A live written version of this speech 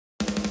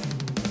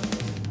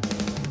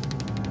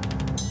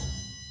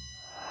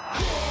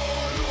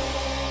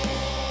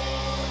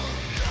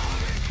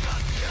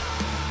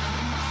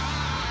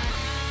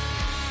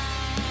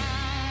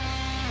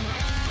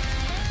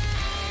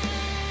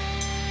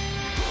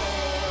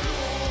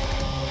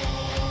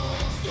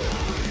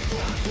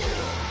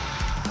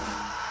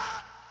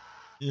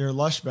Your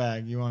Lush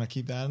bag, you want to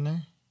keep that in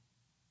there?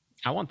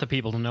 I want the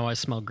people to know I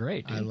smell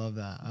great, dude. I love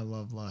that. I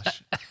love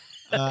Lush.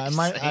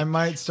 I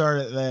might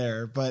start it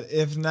there, but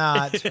if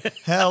not,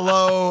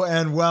 hello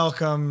and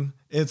welcome.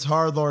 It's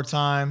Hardlore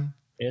time.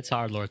 It's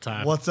Hardlore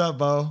time. What's up,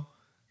 Bo?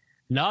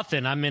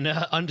 Nothing. I'm in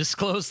an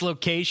undisclosed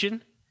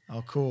location.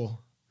 Oh, cool.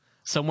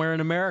 Somewhere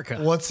in America.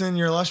 What's in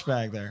your Lush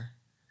bag there?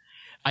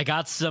 I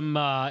got some,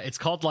 it's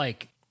called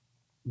like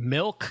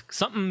milk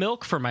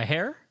for my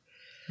hair.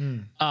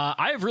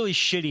 I have really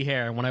shitty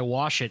hair, and when I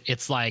wash it,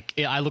 it's like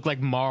I look like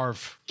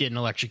Marv getting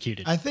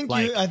electrocuted. I think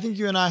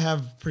you and I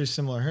have pretty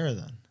similar hair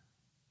then.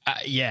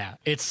 Yeah,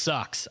 it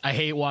sucks. I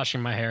hate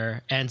washing my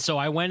hair, and so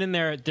I went in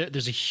there.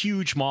 There's a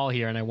huge mall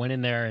here, and I went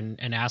in there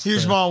and asked.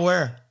 Huge mall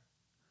where?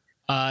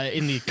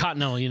 In the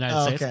continental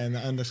United States. Okay, in the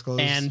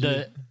undisclosed.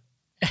 And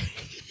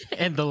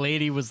and the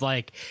lady was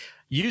like,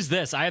 "Use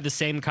this. I have the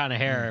same kind of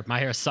hair. My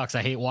hair sucks.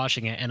 I hate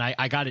washing it." And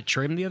I got it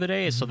trimmed the other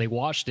day, so they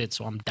washed it.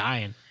 So I'm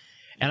dying.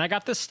 And I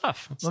got this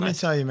stuff. Let me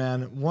tell you,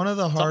 man, one of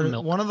the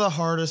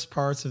hardest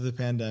parts of the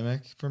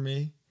pandemic for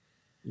me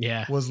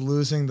was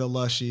losing the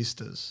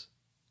Lushistas.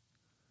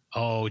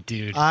 Oh,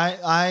 dude.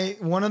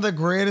 One of the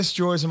greatest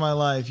joys of my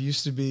life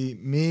used to be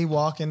me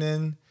walking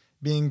in,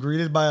 being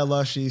greeted by a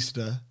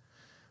Lushista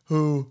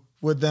who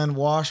would then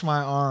wash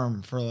my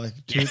arm for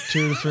like two to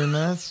 3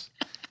 minutes.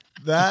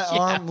 That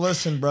arm,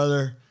 listen,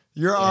 brother,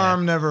 your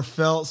arm never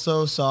felt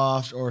so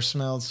soft or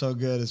smelled so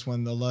good as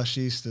when the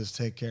Lushistas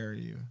take care of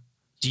you.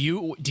 Do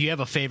you have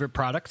a favorite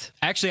product?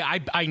 Actually,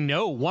 I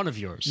know one of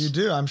yours. You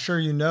do. I'm sure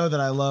you know that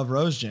I love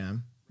Rose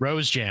Jam.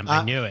 Rose Jam.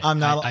 I knew it.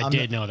 I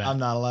did know that. I'm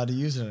not allowed to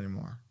use it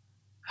anymore.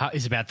 How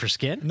is it bad for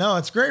skin? No,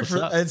 it's great.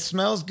 It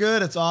smells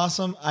good. It's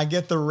awesome. I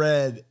get the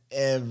red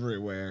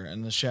everywhere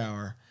in the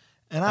shower,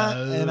 and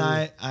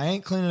I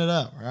ain't cleaning it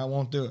up. Or I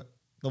won't do it.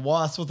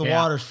 That's what the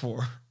water's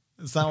for.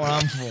 It's not what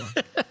I'm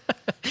for.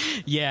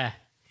 Yeah.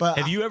 But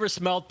have you ever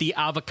smelled the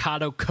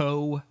Avocado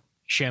Co.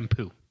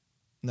 shampoo?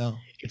 No.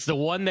 It's the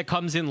one that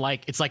comes in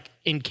it's like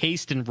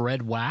encased in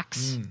red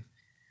wax.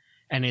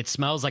 And it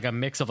smells like a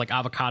mix of like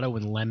avocado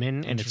and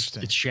lemon, and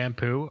it's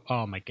shampoo.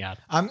 Oh my God.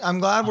 I'm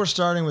glad we're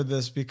starting with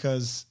this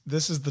because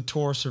this is the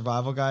tour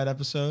survival guide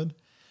episode.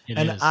 It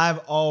is. I've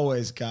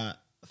always got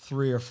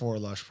 3 or 4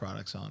 Lush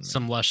products on me.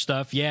 Some Lush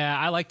stuff. Yeah,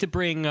 I like to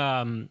bring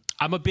I'm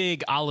a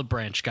big olive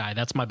branch guy.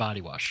 That's my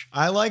body wash.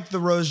 I like the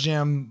Rose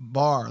Jam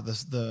bar,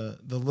 the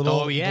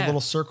little the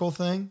little circle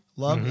thing.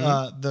 Love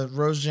the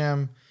Rose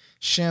Jam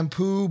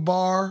shampoo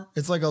bar.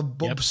 It's like a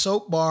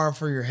soap bar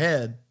for your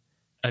head.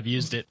 I've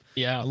used it.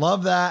 Yeah. I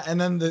love that.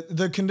 And then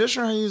the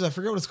conditioner I use, I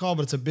forget what it's called,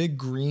 but it's a big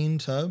green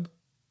tub.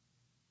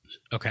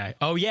 Okay.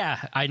 Oh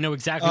yeah. I know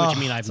exactly what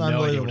you mean. I have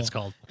no idea what it's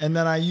called. And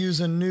then I use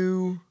a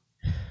new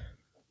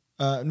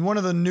one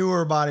of the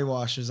newer body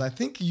washes. I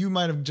think you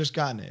might have just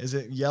gotten it. Is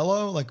it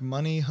yellow, like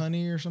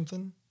honey or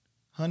something?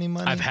 Honey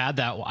money? I've had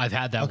that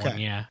one,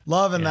 yeah.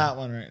 Loving that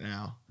one right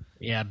now.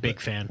 Yeah, big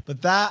fan.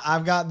 But that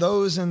I've got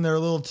those in their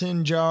little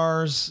tin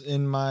jars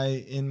in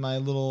my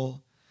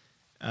little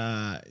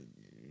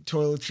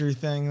toiletry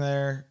thing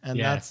there, and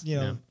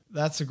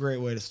that's a great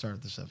way to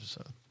start this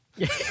episode.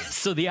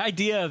 So the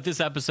idea of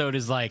this episode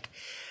is like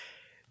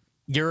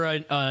you're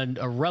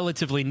a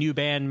relatively new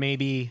band,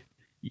 maybe,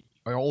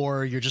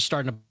 or you're just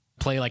starting to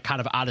play like kind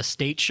of out of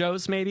state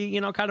shows, maybe,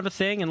 kind of a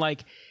thing, and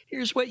like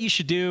here's what you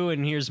should do,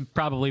 and here's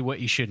probably what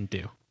you shouldn't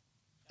do.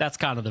 That's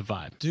kind of the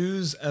vibe.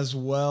 Do's as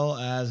well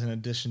as in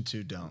addition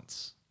to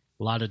don'ts.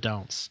 A lot of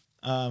don'ts.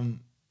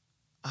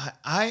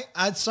 I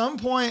at some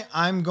point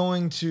I'm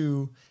going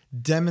to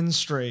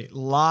demonstrate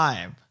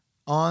live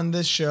on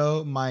this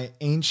show my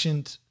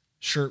ancient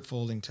shirt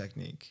folding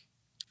technique.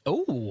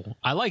 Oh,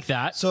 I like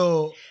that.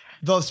 So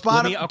the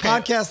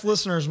podcast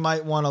listeners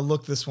might want to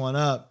look this one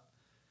up.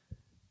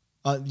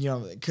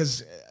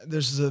 Because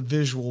there's a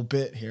visual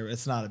bit here.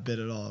 It's not a bit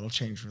at all. It'll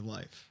change your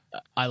life.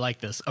 I like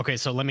this. Okay,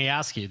 so let me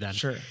ask you then.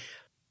 Sure.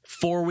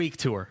 4-week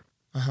tour.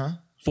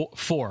 Full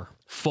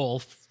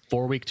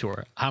 4-week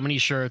tour. How many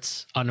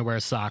shirts, underwear,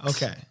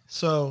 socks? Okay,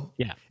 so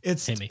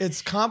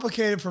it's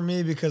complicated for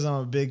me because I'm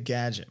a big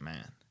gadget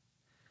man.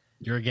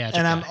 You're a gadget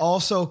and guy. I'm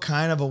also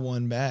kind of a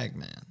one bag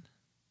man.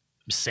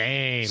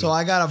 Same. So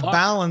I got to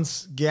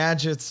balance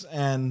gadgets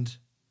and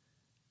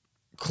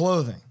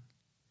clothing.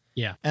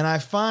 Yeah. And I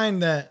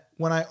find that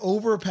when I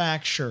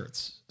overpack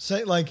shirts,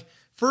 say like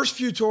first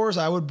few tours,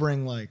 I would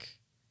bring like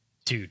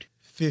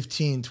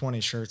 15, 20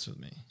 shirts with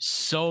me.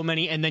 So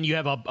many. And then you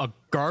have a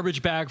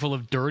garbage bag full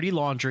of dirty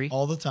laundry.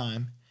 All the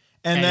time.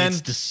 And then it's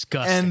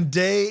disgusting. And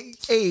day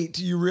 8,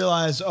 you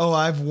realize,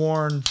 I've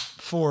worn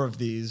 4 of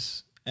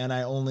these and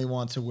I only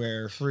want to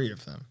wear 3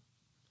 of them.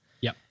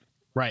 Yep.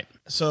 Right.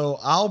 So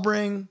I'll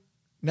bring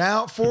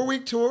now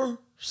 4-week tour,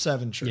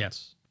 7 shirts. Yep.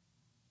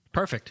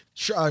 Perfect.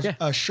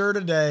 A shirt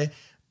a day,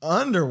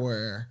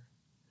 underwear.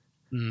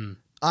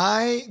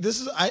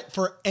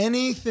 For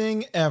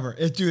anything ever.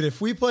 If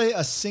we play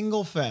a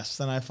single fest,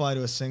 then I fly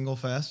to a single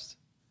fest.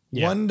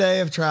 Yeah. One day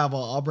of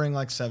travel, I'll bring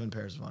like 7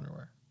 pairs of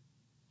underwear.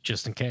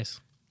 Just in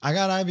case. I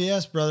got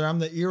IBS, brother. I'm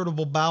the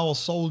irritable bowel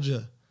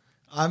soldier.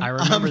 I'm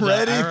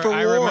ready for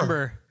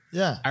war.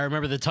 Yeah. I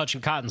remember the Touch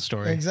and Cotton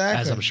story.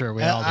 Exactly. As I'm sure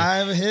we all do.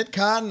 I've hit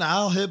cotton.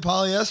 I'll hit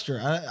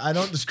polyester. I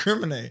don't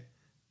discriminate.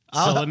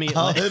 I'll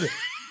hit it.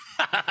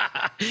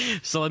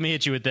 So let me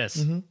hit you with this.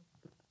 Mm-hmm.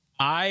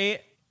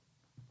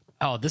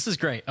 This is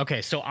great.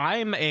 Okay, so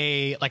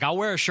I'll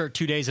wear a shirt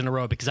 2 days in a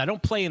row because I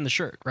don't play in the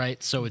shirt,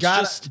 right? So it's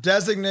just a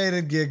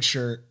designated gig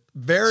shirt.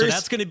 So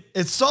that's gonna.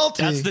 It's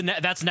salty.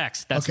 That's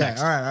next. That's okay.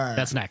 next. All right.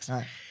 That's next. All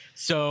right.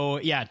 So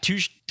yeah,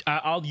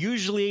 I'll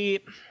usually.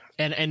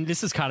 And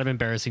this is kind of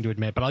embarrassing to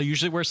admit, but I'll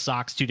usually wear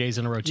socks 2 days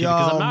in a row too.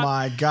 Because I'm not,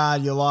 my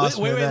God, you lost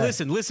me.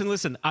 Wait,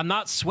 listen. I'm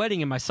not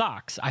sweating in my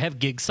socks. I have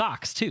gig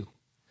socks too.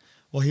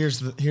 Well, here's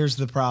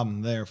the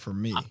problem there for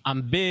me.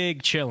 I'm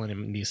big chilling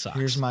in these socks.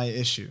 Here's my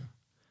issue.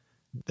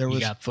 You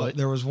got foot?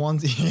 There was one.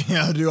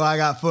 I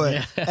got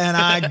foot, and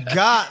I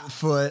got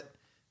foot.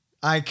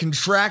 I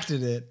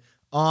contracted it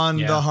on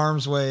the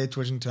Harm's Way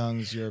Twitching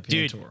Tongues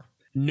European tour.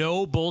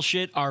 No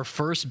bullshit. Our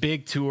first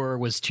big tour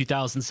was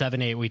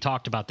 2007-8. We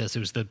talked about this. It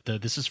was the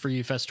This Is For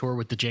You Fest tour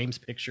with the James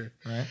picture.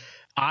 Right.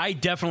 I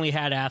definitely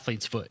had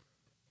athlete's foot,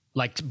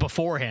 like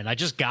beforehand. I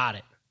just got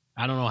it.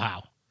 I don't know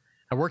how.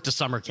 I worked a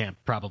summer camp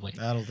probably.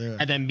 That'll do it.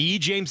 And then me,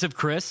 James, and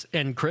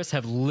Chris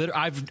have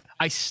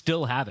I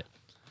still have it.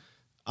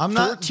 I'm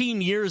not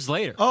 13 years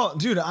later. Oh,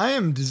 dude, I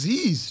am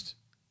diseased.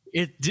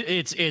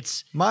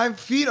 It's my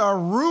feet are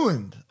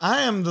ruined.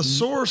 I am the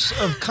source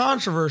of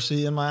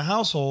controversy in my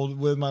household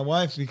with my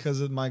wife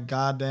because of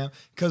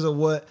because of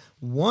what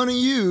one of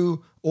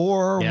you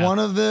or one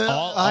of the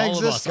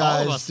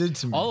guys did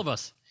to me. All of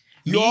us.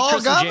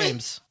 Chris, and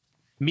James.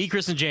 Me,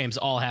 Chris, and James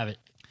all have it.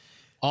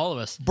 All of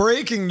us.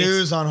 Breaking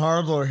news on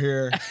Hardlore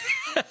here.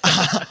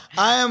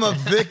 I am a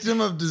victim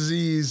of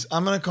disease.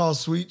 I'm gonna call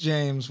Sweet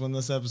James when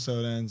this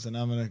episode ends, and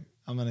I'm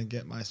gonna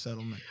get my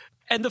settlement.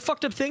 And the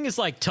fucked up thing is,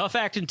 like, tough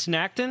acting to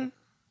acting.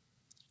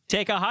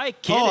 Take a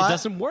hike, kid. It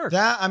doesn't work.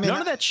 None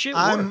of that shit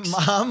works.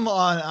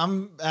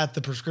 I'm at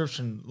the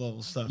prescription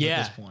level stuff at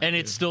this point. And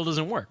it still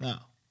doesn't work. No.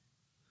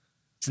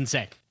 It's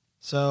insane.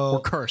 So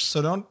we're cursed.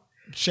 So don't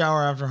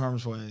shower after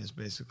Harm's Way is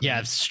basically.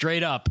 Yeah,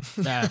 straight up.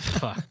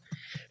 Fuck.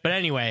 But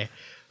anyway,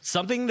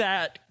 something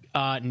that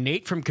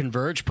Nate from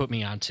Converge put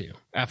me onto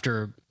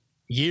after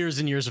years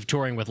and years of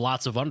touring with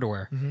lots of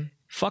underwear. Mm-hmm.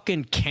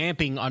 Fucking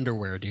camping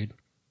underwear, dude.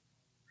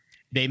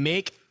 They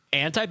make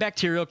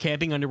antibacterial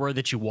camping underwear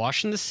that you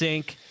wash in the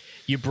sink.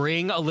 You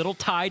bring a little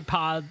Tide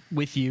Pod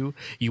with you.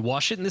 You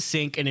wash it in the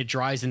sink, and it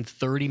dries in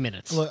 30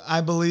 minutes. Look,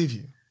 I believe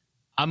you.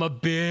 I'm a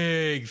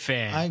big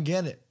fan. I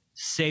get it.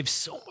 Saves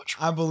so much.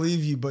 I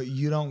believe you, but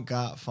you don't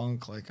got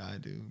funk like I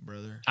do,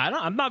 brother.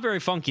 I'm not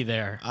very funky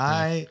there.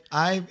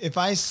 If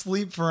I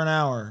sleep for an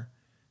hour,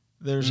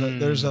 there's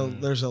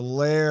a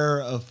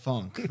layer of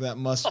funk that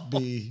must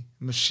be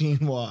machine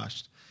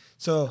washed.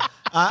 So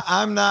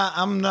I'm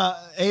not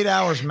 8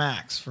 hours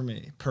max for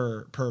me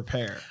per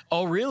pair.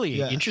 Oh, really?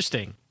 Yes.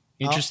 Interesting.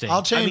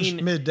 I'll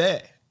change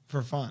midday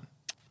for fun.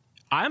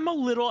 I'm a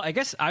little, I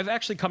guess I've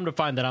actually come to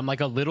find that I'm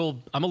a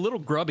little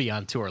grubby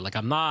on tour. Like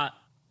I'm not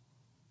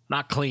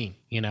clean,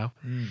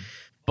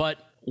 but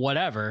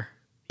whatever,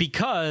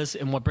 because,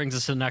 and what brings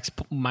us to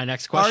my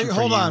next question.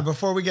 Hold on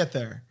before we get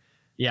there.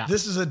 Yeah.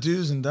 This is a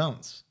do's and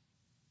don'ts.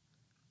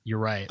 You're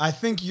right. I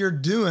think you're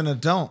doing a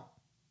don't.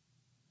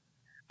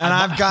 And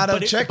I've got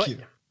to check you.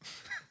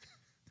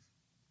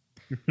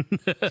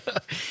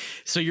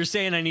 So you're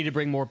saying I need to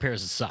bring more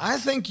pairs of socks? I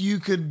think you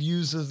could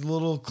use a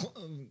little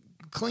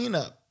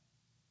cleanup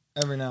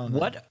every now and then.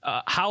 What?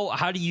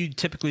 How do you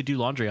typically do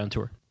laundry on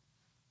tour?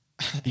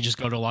 You just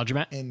go to a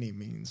laundromat? Any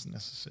means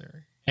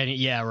necessary.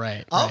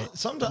 Right.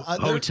 Sometimes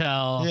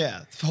hotel.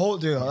 Yeah,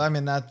 dude. I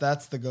mean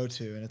that's the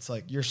go-to, and it's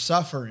like you're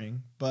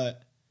suffering,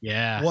 but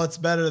what's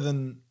better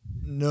than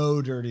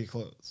no dirty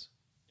clothes?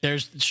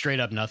 There's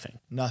straight up nothing.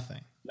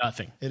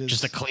 Nothing. It is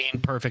just a clean,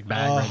 perfect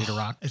bag ready to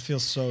rock. It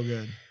feels so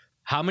good.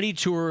 How many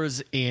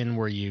tours in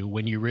were you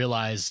when you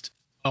realized,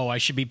 I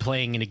should be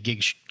playing in a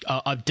gig,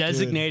 a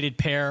designated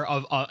pair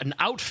of an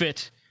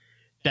outfit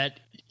that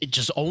it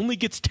just only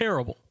gets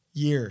terrible?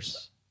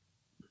 Years.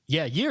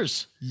 Yeah,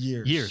 years.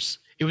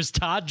 It was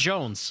Todd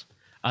Jones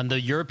on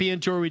the European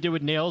tour we did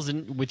with Nails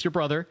and with your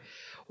brother,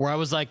 where I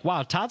was like,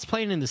 wow, Todd's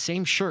playing in the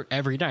same shirt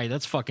every night.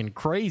 That's fucking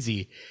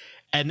crazy.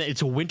 And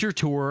it's a winter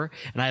tour,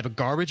 and I have a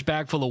garbage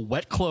bag full of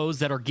wet clothes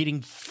that are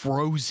getting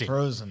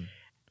frozen.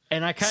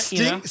 And I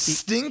kind of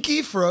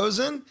stinky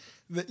frozen.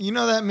 You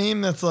know that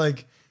meme that's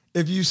like,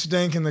 if you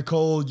stink in the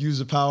cold,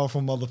 use a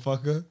powerful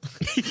motherfucker.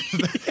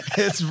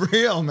 It's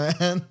real,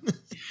 man.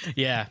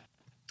 Yeah,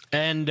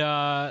 and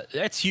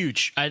that's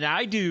huge. And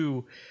I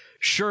do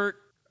shirt,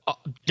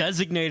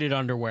 designated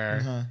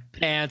underwear,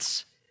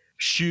 pants,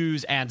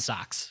 shoes, and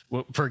socks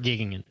for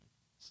gigging in.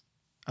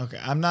 Okay,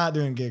 I'm not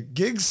doing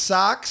gig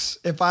socks.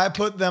 If I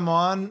put them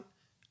on,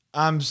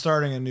 I'm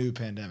starting a new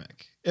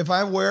pandemic. If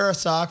I wear a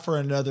sock for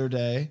another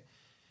day,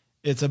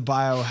 it's a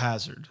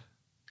biohazard.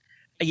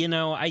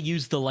 I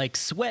use the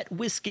sweat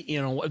whiskey,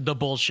 the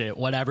bullshit,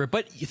 whatever.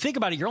 But you think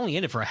about it, you're only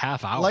in it for a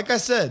half hour. Like I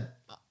said,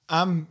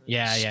 I'm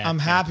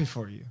happy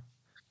for you.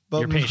 But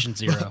you're patient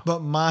zero.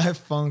 But my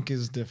funk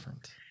is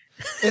different.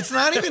 It's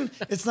not even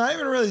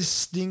really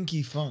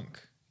stinky funk,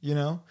 you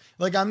know?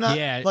 Like I'm not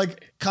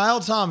like Kyle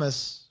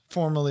Thomas,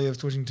 formerly of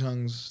Twitching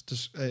Tongues,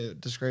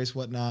 Disgrace,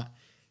 whatnot,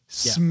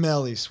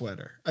 smelly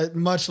sweater.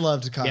 Much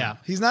love to Kyle. Yeah.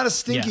 He's not a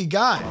stinky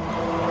guy.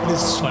 But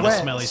his sweat but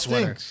a smelly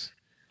stinks. Sweater.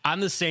 I'm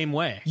the same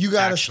way. You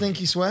got a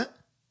stinky sweat?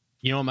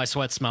 You know what my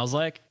sweat smells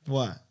like?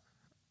 What?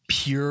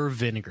 Pure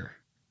vinegar.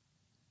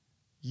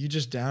 You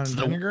just down in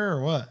vinegar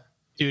or what?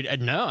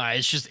 Dude, no,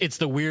 it's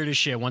the weirdest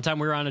shit. One time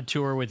we were on a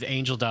tour with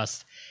Angel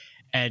Dust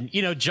and,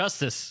 you know,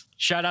 Justice,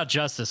 shout out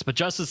Justice, but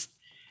Justice,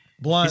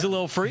 blunt. He's a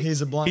little freak.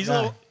 He's a blunt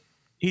guy.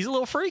 He's a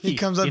little freaky. He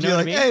comes up to you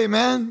like, hey,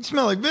 man, you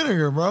smell like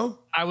vinegar, bro.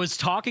 I was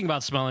talking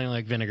about smelling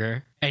like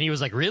vinegar, and he was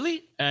like,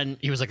 really? And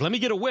he was like, let me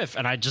get a whiff.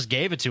 And I just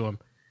gave it to him.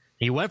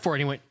 He went for it,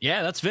 and he went,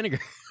 yeah, that's vinegar.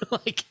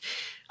 Like,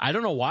 I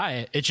don't know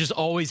why. It just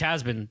always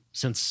has been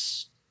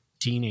since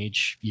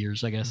teenage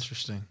years, I guess.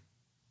 Interesting.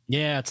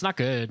 Yeah, it's not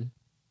good.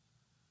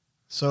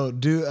 So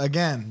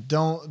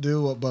don't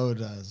do what Bo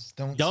does.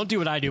 Don't do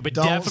what I do, but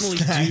definitely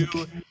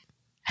do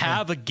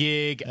have a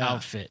gig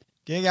outfit.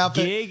 Gig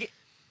outfit.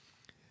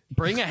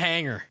 Bring a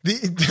hanger.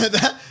 That's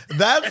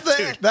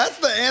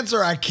the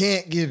answer I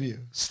can't give you.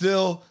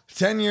 Still,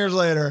 10 years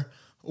later,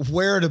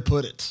 where to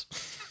put it.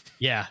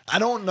 Yeah. I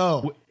don't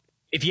know.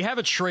 If you have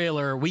a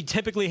trailer, we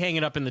typically hang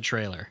it up in the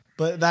trailer.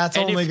 But that's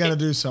only going to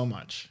do so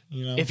much.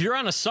 You know? If you're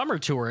on a summer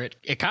tour,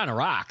 it kind of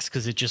rocks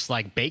because it just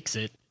like bakes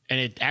it. And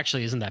it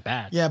actually isn't that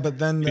bad. Yeah, but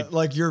then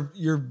like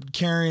you're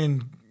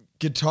carrying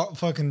guitar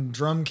fucking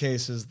drum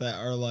cases that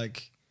are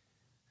like,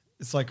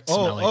 it's like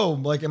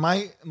like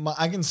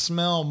I can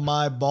smell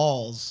my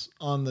balls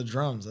on the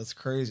drums. That's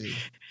crazy.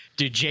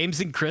 Dude, James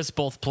and Chris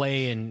both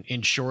play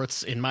in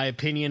shorts. In my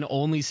opinion,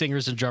 only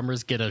singers and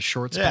drummers get a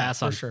shorts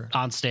pass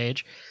on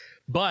stage.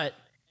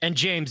 And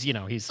James, you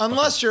know, he's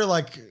unless you're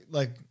like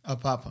a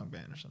pop punk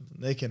band or something,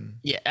 they can.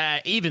 Yeah,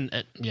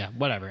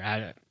 whatever.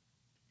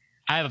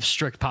 I have a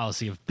strict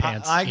policy of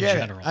pants. I get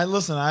in general. it.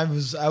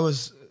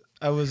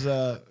 I was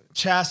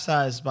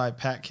chastised by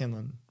Pat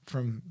Kinlan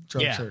from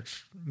Drum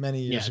Church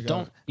many years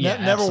ago.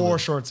 Never wore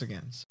shorts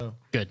again. So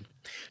good.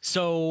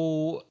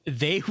 So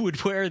they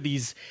would wear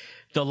the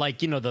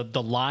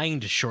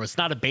lined shorts,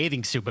 not a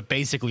bathing suit, but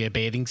basically a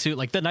bathing suit,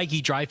 like the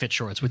Nike dry fit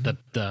shorts with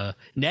the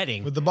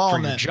netting with the ball for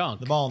net, your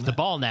junk, the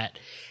ball net,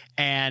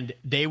 and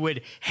they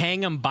would hang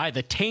them by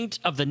the taint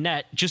of the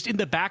net just in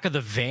the back of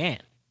the van.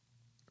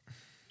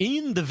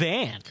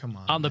 Come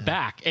on, the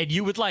back, and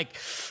you would and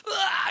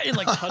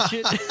touch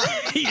it.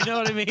 You know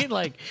what I mean?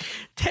 Like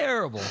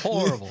terrible,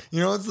 horrible. You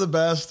know what's the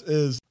best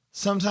is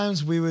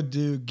sometimes we would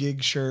do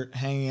gig shirt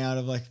hanging out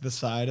of like the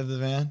side of the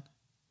van.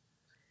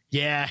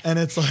 Yeah, and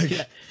it's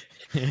like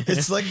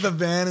it's like the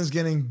van is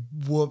getting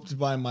whooped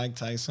by Mike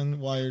Tyson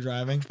while you're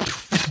driving,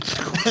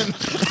 and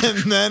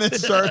then it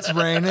starts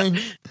raining.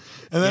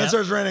 And then it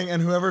starts raining,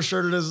 and whoever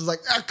shirt it is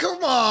like,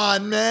 come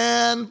on,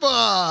 man,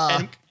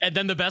 fuck. And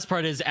then the best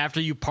part is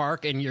after you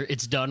park and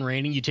it's done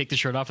raining, you take the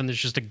shirt off, and there's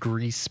just a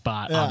grease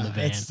spot on the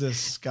van. It's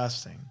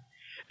disgusting.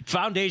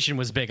 Foundation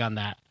was big on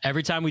that.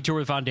 Every time we toured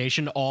with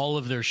Foundation, all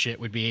of their shit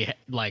would be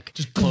like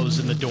just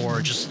closing the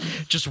door,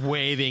 just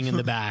waving in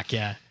the back.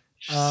 Yeah,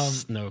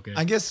 no good.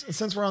 I guess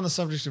since we're on the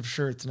subject of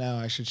shirts now,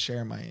 I should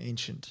share my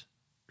ancient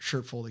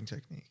shirt folding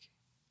technique.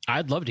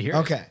 I'd love to hear.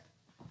 Okay,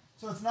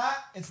 so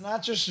it's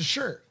not just a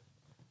shirt.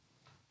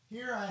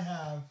 Here I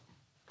have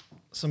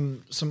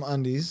some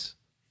undies.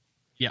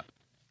 Yep.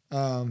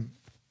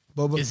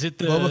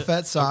 Boba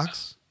Fett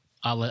socks.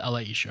 I'll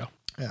let you show.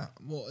 Yeah.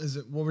 Well,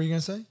 what were you gonna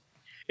say?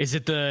 Is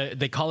it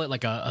they call it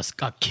like a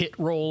kit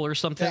roll or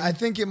something? Yeah, I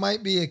think it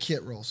might be a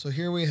kit roll. So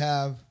here we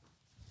have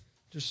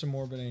just some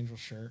Morbid Angel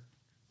shirt.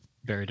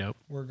 Very dope.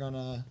 We're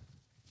gonna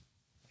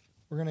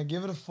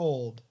give it a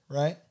fold,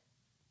 right?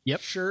 Yep.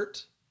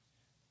 Shirt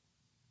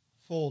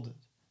folded.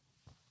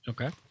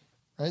 Okay.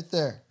 Right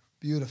there.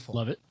 Beautiful.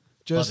 Love it.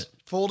 Just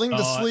folding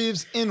the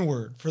sleeves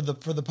inward for the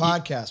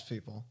podcast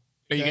people.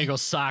 Are you gonna go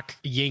sock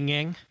yin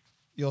yang?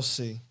 You'll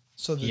see.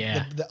 So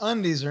the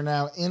undies are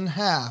now in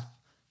half,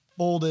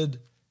 folded.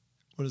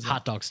 What is it?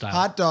 Hot dog style.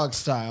 Hot dog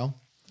style.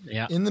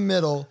 Yeah. In the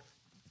middle,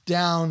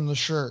 down the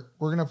shirt.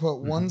 We're gonna put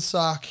one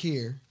sock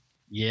here.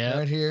 Yeah.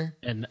 Right here.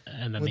 And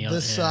then with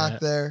this sock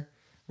there.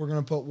 We're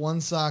gonna put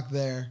one sock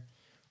there.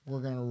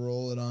 We're gonna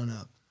roll it on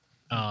up.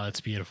 Oh,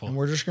 that's beautiful. And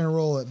we're just going to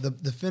roll it.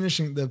 The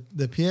finishing, the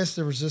pièce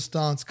de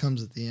résistance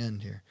comes at the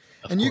end here.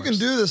 And you can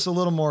do this a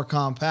little more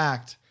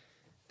compact.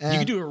 You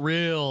can do it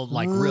real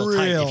tight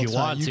if you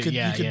want to.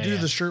 You could do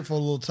the shirt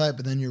fold a little tight,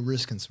 but then you're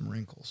risking some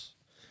wrinkles.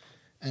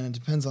 And it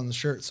depends on the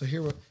shirt. So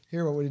here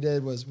what we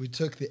did was we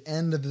took the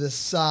end of this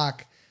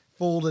sock,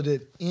 folded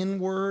it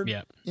inward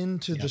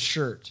into the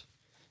shirt.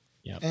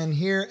 Yep.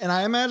 And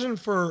I imagine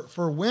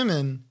for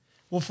women,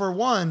 well, for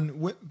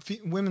one,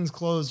 women's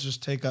clothes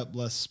just take up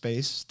less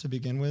space to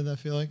begin with, I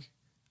feel like,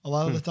 a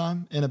lot of the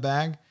time in a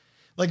bag.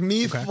 Like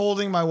me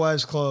folding my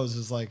wife's clothes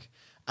is like,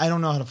 I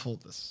don't know how to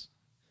fold this.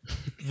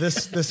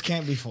 This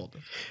can't be folded.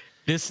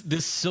 This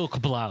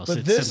silk blouse.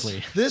 But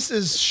this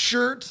is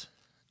shirt,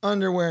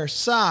 underwear,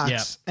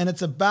 socks, and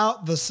it's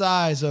about the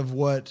size of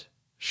what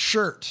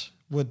shirt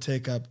would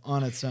take up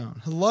on its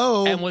own.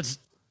 Hello. And what's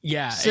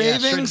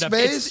saving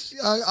space?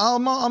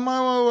 I'm on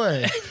my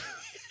way.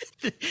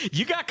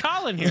 You got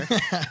Colin here.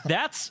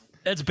 That's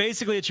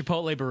basically a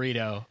Chipotle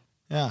burrito.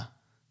 Yeah.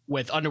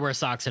 With underwear,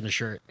 socks, and a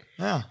shirt.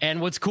 Yeah. And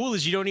what's cool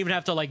is you don't even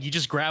have to you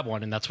just grab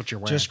one and that's what you're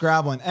wearing. Just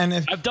grab one. And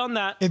if I've done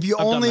that. If you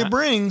only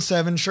bring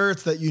 7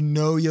 shirts that you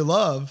know you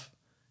love,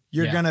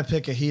 you're going to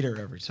pick a heater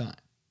every time.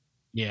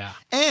 Yeah.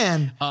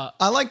 And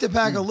I like to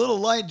pack a little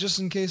light just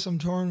in case I'm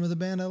touring with a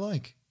band I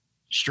like.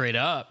 Straight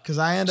up. Because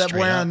I end up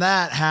wearing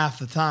that half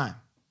the time.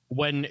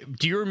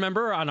 Do you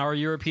remember on our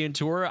European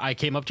tour, I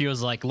came up to you and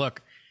was like,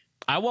 look,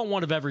 I want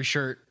one of every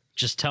shirt.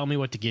 Just tell me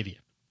what to give you.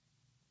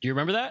 Do you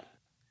remember that?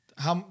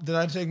 How did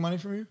I take money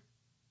from you?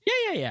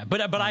 Yeah.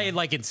 But I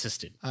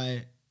insisted.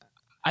 I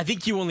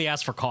think you only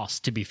asked for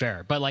cost, to be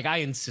fair. But I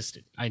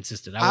insisted. I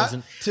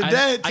wasn't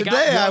today.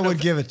 I would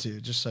give it to you,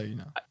 just so you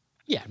know.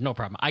 Yeah, no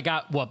problem. I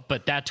got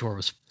but that tour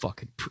was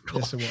fucking brutal.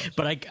 Yes, it was.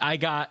 But I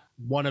got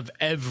one of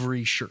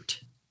every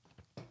shirt.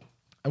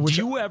 Do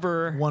you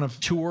ever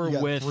tour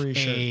with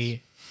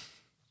a?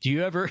 Do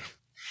you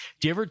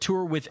ever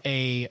tour with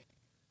a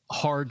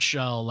hard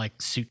shell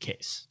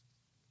suitcase?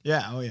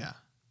 Yeah. Oh yeah.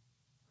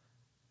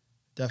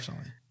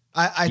 Definitely.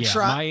 I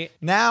try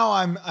now.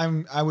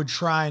 I would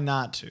try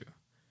not to,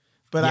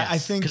 but yes, I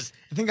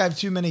think I have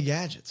too many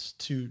gadgets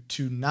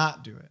to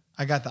not do it.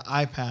 I got the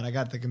iPad. I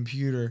got the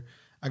computer.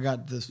 I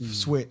got the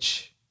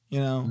Switch.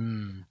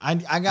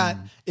 I got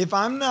if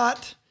I'm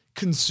not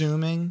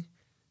consuming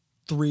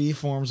 3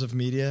 forms of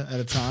media at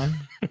a time,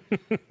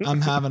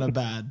 I'm having a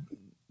bad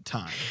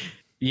time.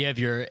 You have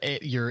your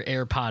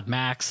AirPod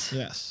Max.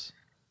 Yes.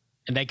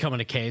 And they come in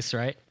a case,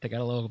 right? They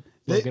got a little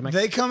gimmick.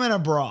 They come in a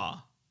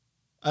bra.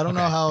 I don't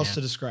know how else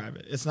to describe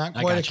it. It's not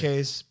quite a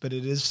case, but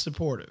it is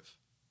supportive.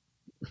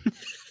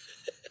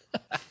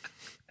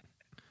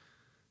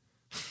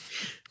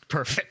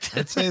 Perfect.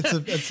 I'd say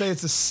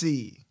it's a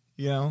C,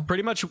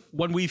 Pretty much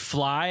when we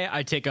fly,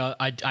 I got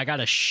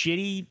a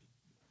shitty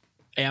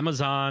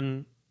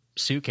Amazon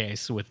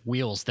suitcase with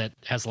wheels that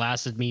has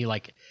lasted me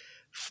it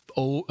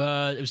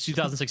was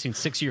 2016,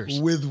 6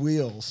 years. With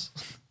wheels.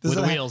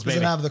 With wheels, baby.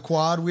 Does it have the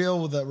quad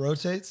wheel that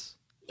rotates?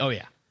 Oh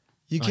yeah.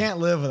 You can't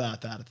live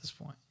without that at this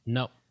point.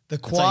 No. The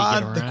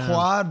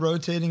quad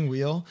rotating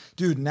wheel.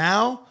 Dude,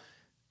 now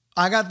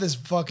I got this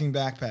fucking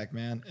backpack,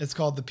 man. It's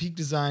called the Peak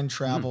Design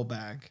Travel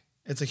Bag.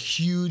 It's a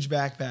huge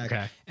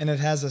backpack. And it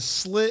has a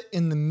slit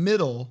in the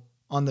middle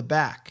on the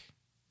back.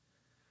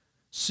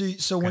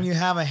 So when you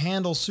have a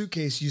handle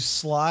suitcase, you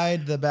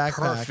slide the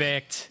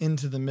backpack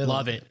into the middle.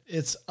 Love it.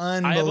 It's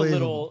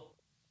unbelievable.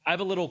 I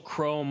have a little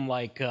chrome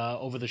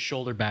over the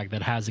shoulder bag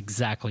that has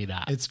exactly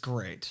that. It's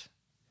great.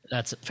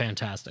 That's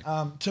fantastic.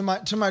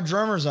 To my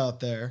drummers out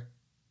there,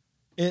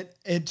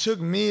 it took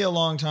me a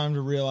long time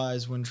to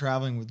realize when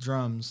traveling with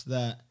drums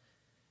that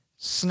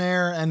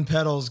snare and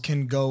pedals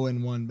can go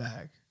in one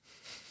bag.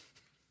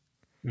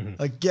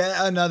 Mm-hmm. Get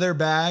another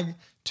bag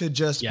to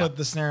just put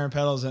the snare and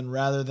pedals in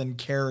rather than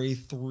carry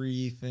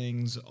 3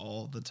 things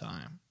all the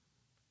time.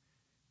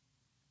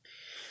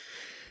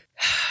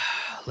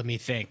 Let me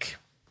think.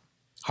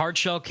 Hard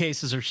shell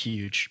cases are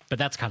huge, but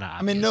that's kind of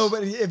obvious. I mean,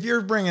 nobody. If you're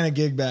bringing a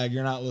gig bag,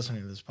 you're not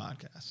listening to this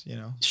podcast.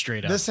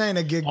 Straight up. This ain't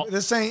a gig.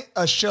 This ain't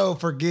a show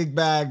for gig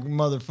bag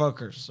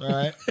motherfuckers. All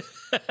right.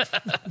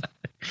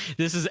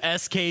 This is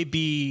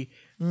SKB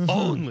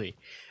only.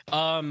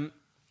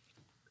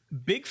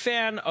 Big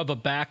fan of a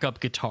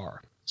backup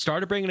guitar.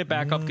 Started bringing a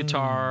backup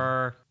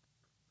guitar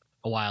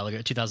a while ago,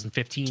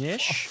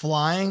 2015-ish.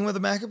 Flying with a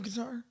backup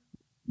guitar?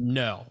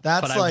 No,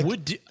 that's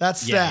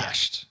that's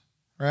stashed,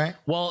 right?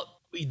 Well.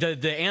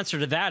 The answer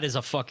to that is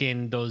a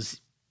fucking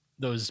those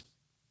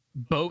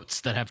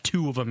boats that have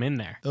 2 of them in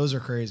there. Those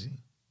are crazy.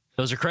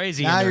 Now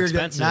and they're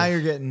expensive. Now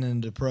you're getting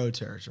into pro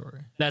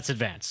territory. That's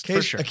advanced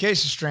for sure.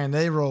 Acacia Strand,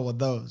 they roll with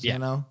those.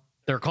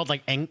 They're called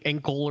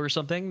ankle or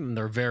something, and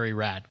they're very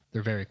rad.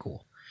 They're very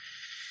cool.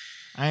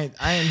 I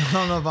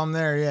don't know if I'm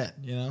there yet.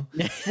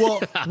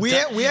 Well,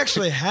 we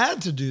actually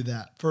had to do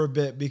that for a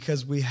bit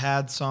because we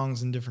had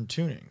songs in different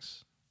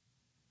tunings.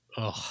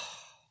 Oh.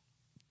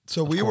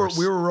 So we were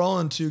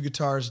rolling 2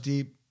 guitars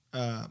deep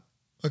a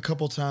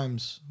couple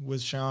times with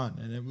Sean,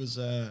 and it was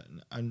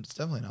it's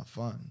definitely not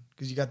fun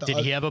because you got the. Did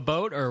he have a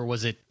boat or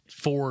was it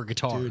 4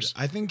 guitars?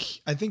 Dude, I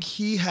think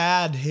he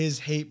had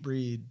his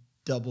Hatebreed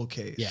double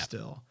case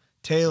still.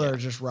 Taylor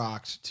just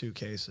rocked 2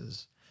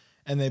 cases,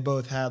 and they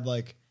both had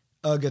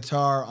a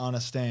guitar on a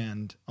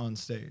stand on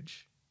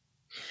stage.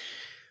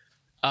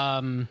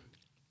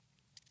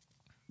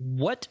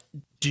 What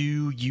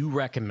do you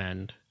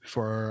recommend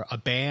for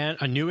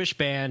a newish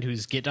band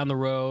who's getting on the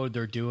road?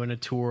 They're doing a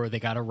tour. They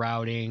got a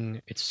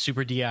routing. It's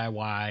super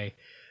DIY.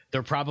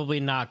 They're probably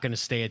not going to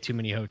stay at too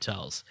many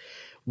hotels.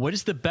 What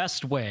is the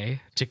best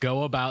way to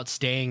go about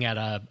staying at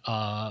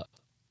a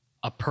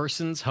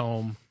person's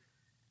home?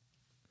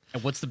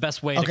 And what's the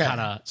best way to kind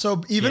of...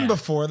 So even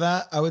before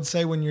that, I would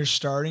say when you're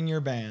starting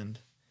your band,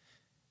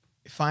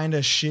 find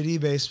a shitty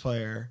bass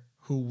player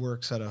who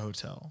works at a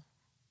hotel.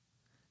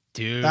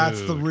 Dude.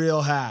 That's the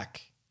real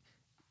hack.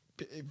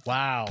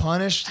 Wow.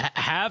 Punished.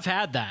 Have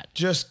had that.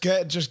 Just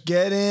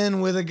get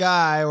in with a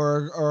guy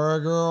or a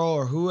girl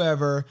or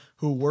whoever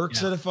who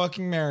works at a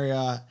fucking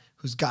Marriott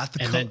who's got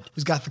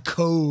the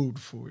code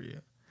for you.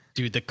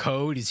 Dude, the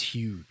code is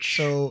huge.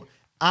 So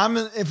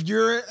if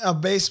you're a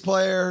bass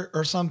player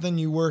or something,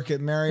 you work at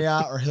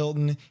Marriott or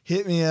Hilton,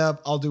 hit me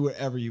up. I'll do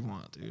whatever you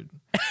want, dude.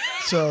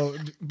 So,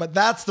 but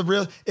that's the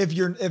real, if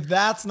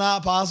that's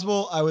not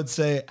possible, I would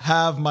say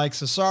have Mike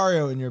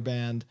Cesario in your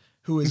band,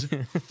 who is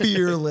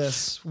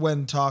fearless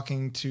when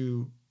talking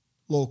to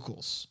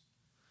locals.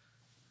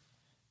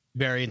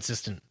 Very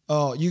insistent.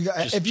 Oh,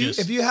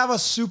 if you have a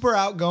super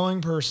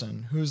outgoing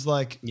person who's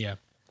like,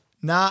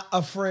 not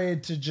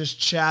afraid to just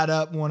chat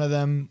up one of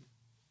them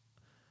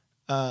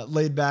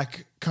laid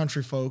back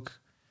country folk,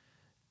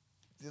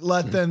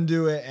 let them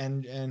do it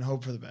and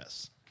hope for the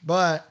best.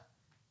 But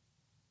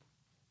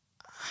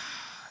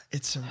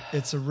it's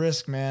a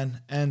risk,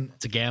 man, and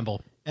it's a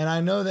gamble. And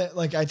I know that,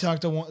 like, I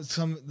talked to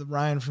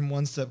Ryan from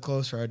One Step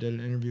Closer. I did an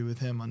interview with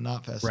him on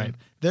Knotfest. Right. And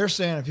they're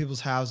staying at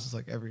people's houses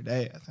like every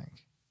day, I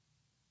think.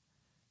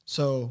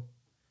 So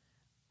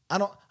I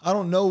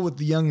don't know what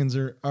the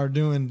youngins are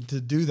doing to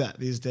do that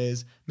these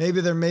days.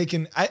 Maybe they're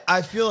making.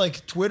 I feel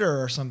like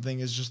Twitter or something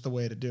is just the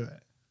way to do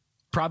it.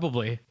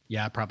 Probably,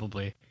 yeah,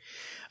 probably.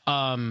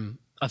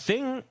 A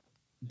thing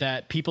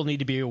that people need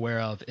to be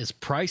aware of is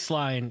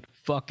Priceline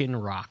fucking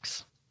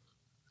rocks.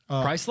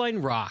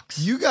 Priceline rocks.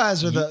 You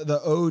guys are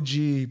the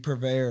OG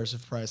purveyors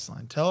of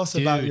Priceline. Tell us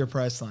about your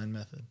Priceline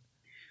method.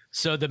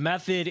 So the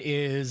method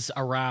is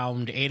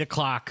around 8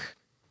 o'clock.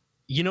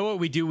 You know what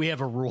we do? We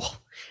have a rule.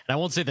 And I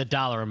won't say the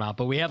dollar amount,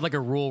 but we have like a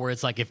rule where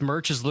it's like if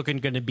merch is looking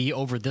going to be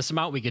over this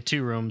amount, we get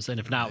 2 rooms. And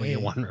if not, we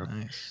get 1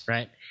 room. Nice.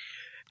 Right?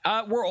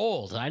 We're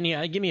old.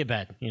 Give me a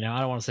bed. I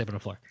don't want to sleep on the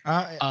floor.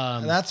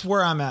 That's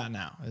where I'm at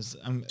now.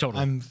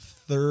 Totally. I'm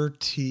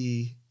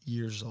 30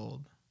 years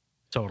old.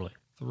 Totally.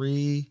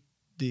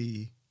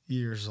 3D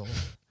years old.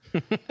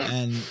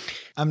 And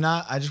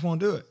I just won't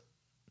do it.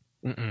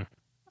 Mm-mm.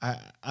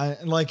 I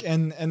like,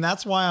 and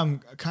that's why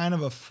I'm kind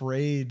of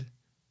afraid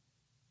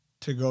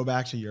to go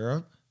back to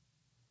Europe.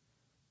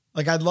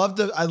 Like I'd love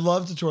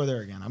to tour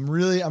there again.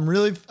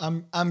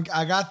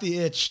 I got the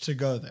itch to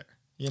go there,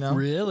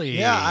 Really?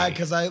 Yeah.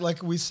 Cause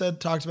like we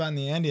talked about in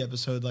the Andy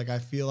episode, like I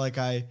feel like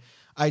I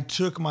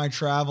took my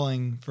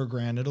traveling for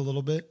granted a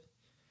little bit.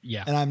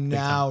 Yeah. And I'm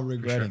now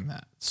regretting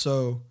that.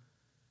 So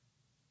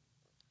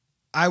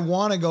I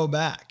want to go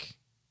back,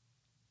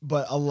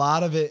 but a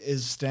lot of it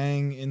is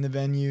staying in the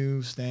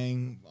venue,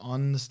 staying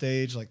on the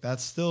stage. Like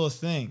that's still a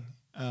thing.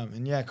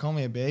 And yeah, call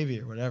me a baby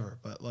or whatever,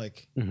 but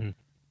like,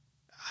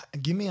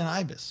 give me an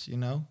Ibis,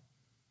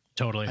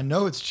 Totally. I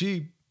know it's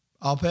cheap.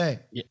 I'll pay.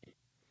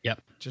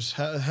 Yep. Just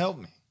help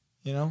me,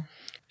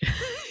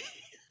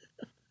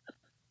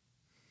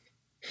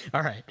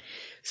 All right.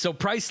 So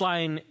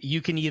Priceline,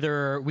 you can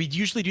we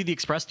usually do the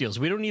express deals.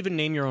 We don't even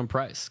name your own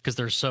price because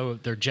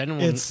they're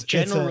generally it's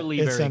very good.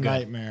 It's a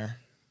nightmare.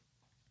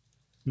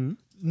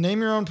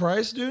 Name your own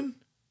price, dude?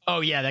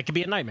 Oh yeah, that could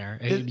be a nightmare.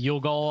 You'll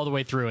go all the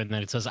way through and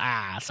then it says,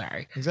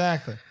 sorry.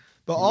 Exactly.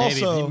 But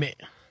also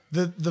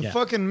the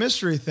fucking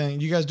mystery thing.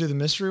 You guys do the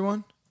mystery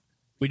one?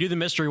 We do the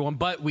mystery one,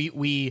 but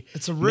we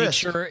it's a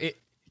risk. Make sure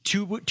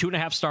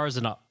 2.5 stars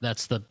and up.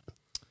 That's the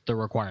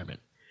requirement.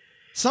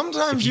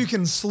 Sometimes you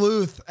can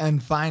sleuth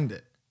and find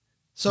it.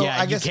 So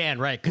I guess you can,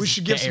 right? We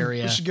should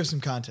give some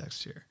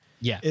context here.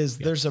 Yeah.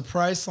 There's a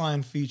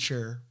Priceline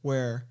feature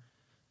where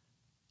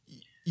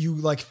you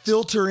like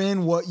filter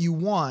in what you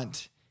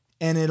want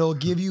and it'll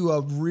give you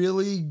a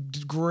really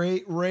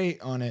great rate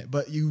on it,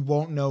 but you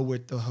won't know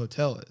what the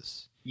hotel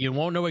is. You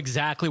won't know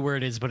exactly where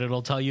it is, but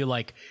it'll tell you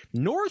like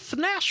North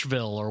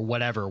Nashville or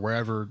whatever,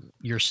 wherever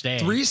you're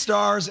staying. 3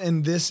 stars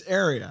in this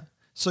area.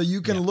 So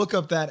you can look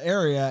up that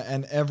area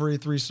and every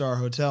 3-star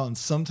hotel, and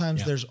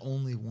sometimes there's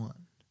only one.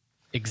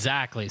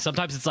 Exactly.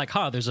 Sometimes it's like,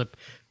 there's a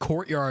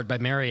Courtyard by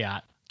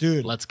Marriott.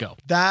 Dude, let's go.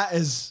 That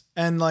is,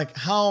 and like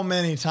how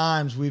many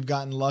times we've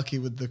gotten lucky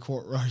with the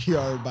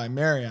Courtyard by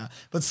Marriott.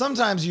 But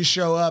sometimes you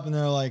show up and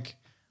they're like,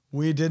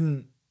 we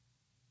didn't,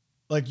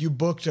 like you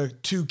booked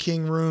 2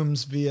 king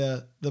rooms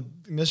via the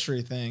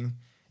mystery thing.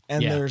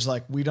 And there's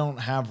like, we don't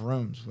have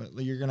rooms.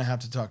 You're going to have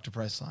to talk to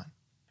Priceline.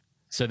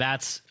 So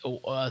that's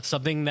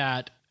something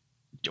that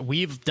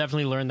we've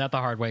definitely learned that the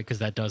hard way because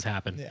that does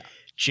happen. Yeah.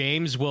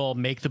 James will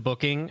make the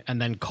booking and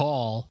then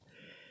call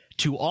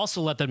to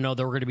also let them know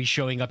that we're going to be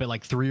showing up at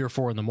like 3 or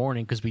 4 in the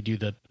morning because we do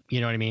you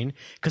know what I mean?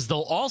 Because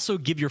they'll also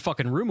give your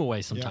fucking room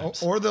away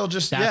sometimes. Yeah, or they'll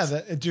just,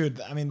 dude,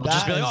 I mean, they'll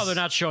just be like, they're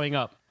not showing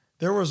up.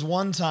 There was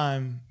one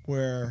time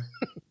where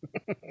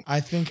I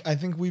think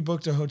we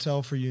booked a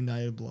hotel for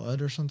United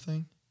Blood or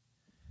something.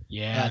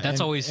 Yeah,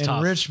 that's always tough.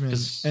 In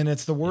Richmond, and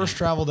it's the worst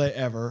travel day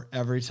ever,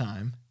 every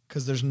time,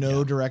 because there's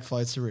no direct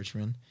flights to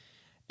Richmond.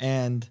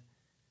 And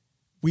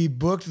we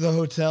booked the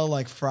hotel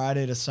like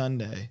Friday to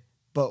Sunday,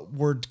 but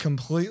we're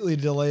completely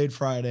delayed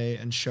Friday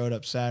and showed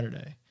up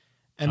Saturday.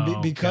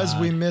 And because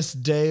we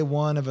missed day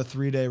 1 of a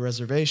 3-day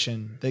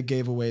reservation, they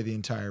gave away the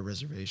entire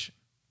reservation.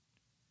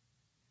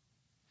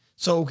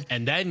 So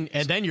and then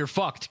you're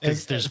fucked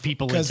because there's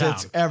people in town.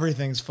 Because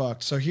everything's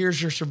fucked. So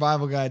here's your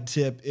survival guide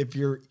tip: if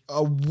you're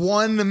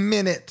 1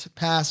 minute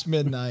past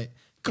midnight,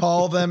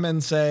 call them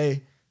and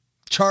say,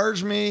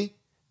 "Charge me.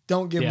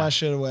 Don't give my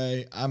shit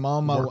away. I'm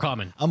on my way.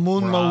 Coming. I'm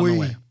on my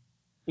way."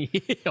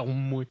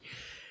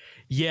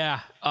 Yeah,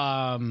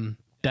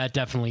 that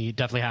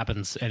definitely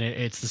happens, and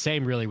it's the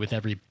same really with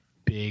every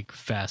big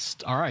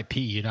fest. R.I.P.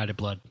 United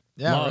Blood.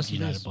 Yeah, love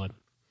United Blood.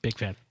 Big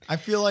fan. I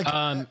feel like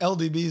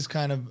LDB's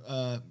kind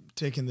of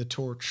taking the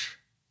torch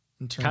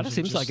in terms kind of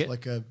seems like it,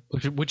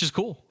 which is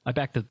cool. I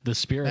back the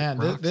spirit.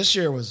 Man, this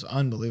year was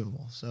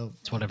unbelievable. So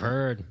that's what I've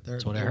heard.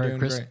 That's what I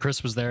heard.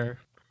 Chris was there.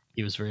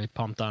 He was very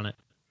pumped on it.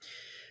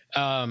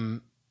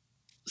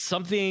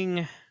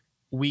 Something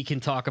we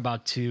can talk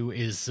about too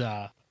is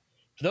for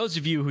those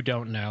of you who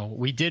don't know,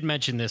 we did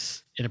mention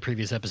this in a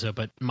previous episode,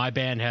 but my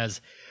band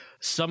has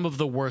some of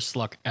the worst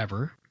luck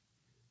ever.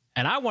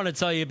 And I want to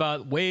tell you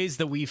about ways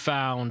that we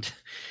found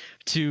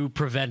to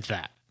prevent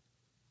that.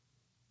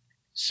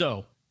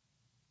 So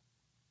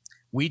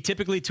we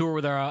typically tour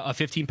with a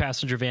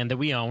 15-passenger van that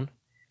we own,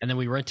 and then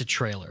we rent a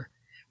trailer.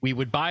 We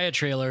would buy a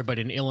trailer, but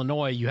in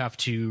Illinois, you have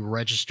to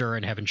register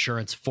and have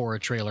insurance for a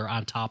trailer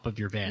on top of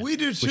your van. We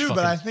do too,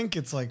 but I think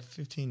it's like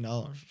 $15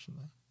 or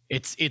something.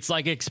 It's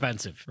like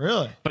expensive.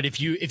 Really? But if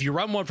you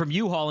run one from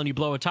U-Haul and you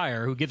blow a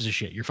tire, who gives a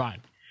shit? You're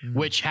fine. Mm-hmm.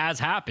 Which has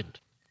happened.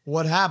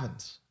 What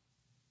happens?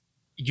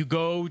 You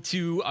go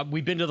to,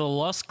 we've been to the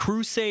Las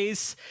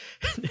Cruces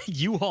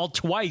U-Haul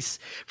twice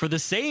for the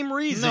same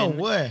reason.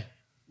 No way.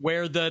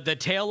 Where the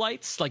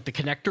taillights, like the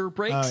connector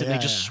breaks, and they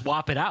just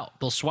swap it out.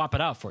 They'll swap it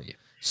out for you.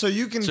 So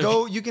you can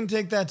you can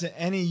take that to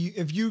any,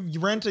 if you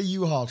rent a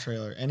U-Haul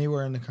trailer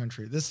anywhere in the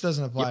country. This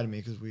doesn't apply to me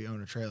because we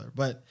own a trailer,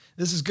 but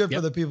this is good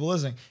for the people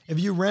listening. If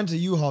you rent a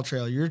U-Haul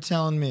trailer, you're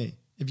telling me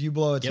if you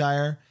blow a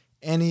tire,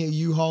 any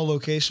U-Haul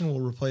location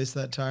will replace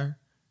that tire?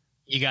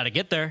 You got to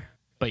get there.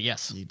 But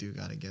yes, you do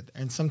got to get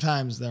there. And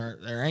sometimes there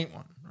ain't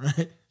one,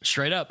 right?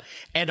 Straight up.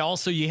 And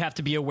also you have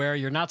to be aware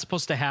you're not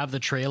supposed to have the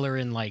trailer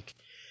in like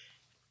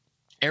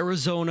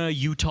Arizona,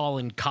 Utah,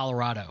 and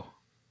Colorado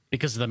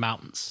because of the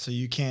mountains. So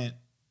you can't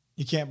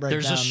break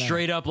There's down a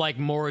straight up like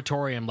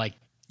moratorium, like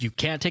you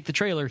can't take the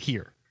trailer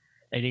here.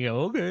 And you go,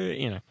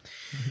 okay,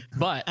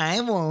 But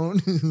I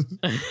won't.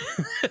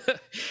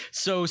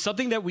 So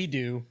something that we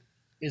do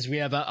is we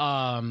have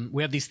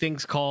these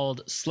things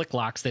called slick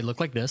locks. They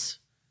look like this.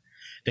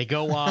 They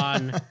go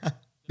on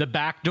the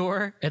back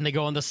door and they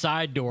go on the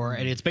side door,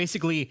 and it's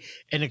basically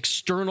an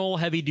external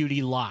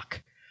heavy-duty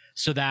lock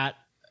so that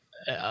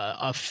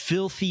a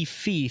filthy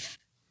thief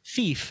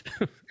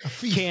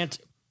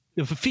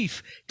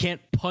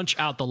can't punch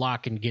out the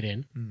lock and get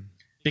in.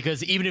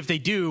 Because even if they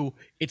do,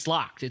 it's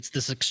locked. It's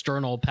this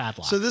external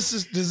padlock. So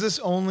does this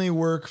only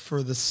work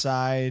for the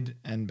side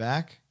and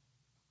back?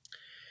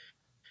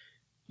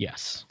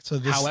 Yes. So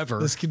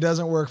this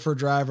doesn't work for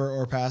driver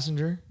or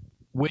passenger?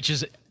 Which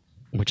is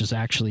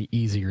actually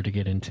easier to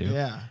get into.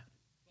 Yeah.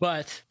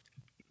 But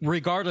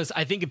regardless,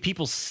 I think if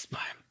people,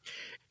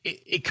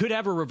 it could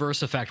have a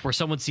reverse effect where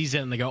someone sees it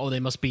and they go, oh,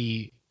 there must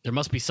be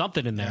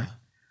something in there. Yeah.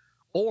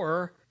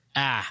 Or,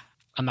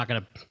 I'm not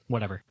going to,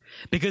 whatever.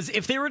 Because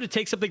if they were to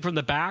take something from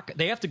the back,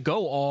 they have to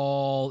go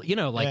all,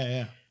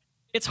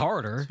 it's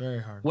harder. It's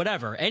very hard.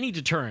 Whatever. Any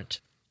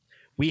deterrent.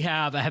 We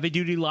have a heavy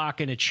duty lock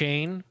and a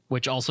chain,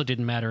 which also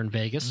didn't matter in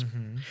Vegas.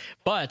 Mm-hmm.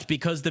 But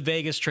because the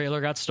Vegas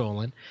trailer got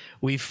stolen,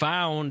 we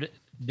found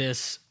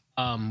this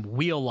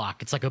wheel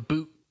lock. It's like a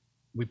boot.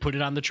 We put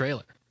it on the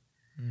trailer.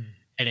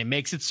 And it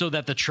makes it so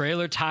that the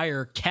trailer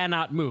tire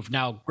cannot move.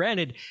 Now,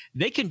 granted,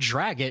 they can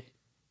drag it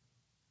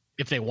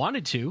if they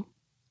wanted to.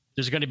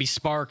 There's going to be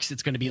sparks.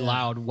 It's going to be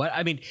loud.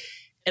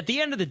 At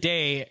the end of the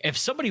day, if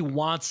somebody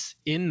wants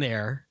in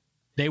there,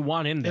 they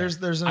want in there.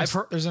 There's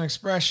an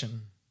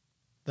expression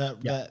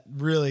that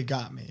really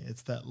got me.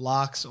 It's that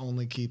locks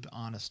only keep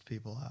honest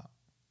people out.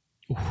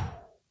 Oof.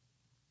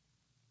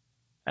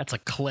 That's a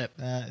clip.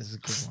 That is a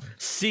good one.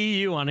 See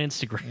you on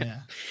Instagram.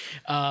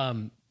 Yeah.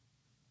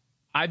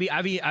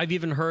 I've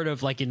even heard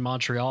of like in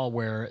Montreal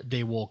where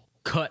they'll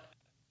cut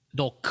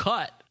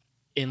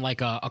in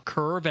like a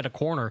curve at a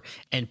corner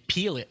and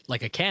peel it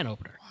like a can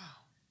opener. Wow.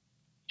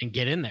 And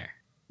get in there.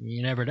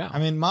 You never know. I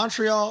mean,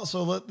 Montreal.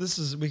 So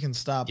we can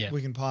stop. Yeah.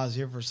 We can pause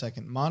here for a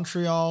second.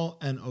 Montreal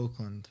and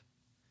Oakland.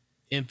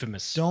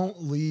 Infamous.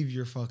 Don't leave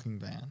your fucking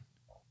van.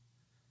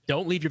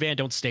 Don't leave your van.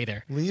 Don't stay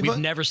there. We've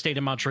never stayed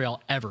in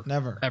Montreal ever.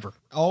 Never. Ever.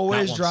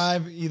 Always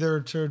drive either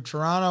to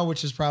Toronto,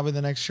 which is probably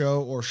the next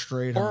show, or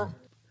straight home.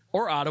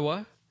 Or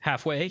Ottawa,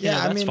 halfway.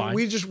 Yeah, that's fine.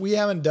 we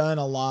haven't done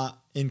a lot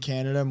in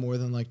Canada more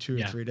than like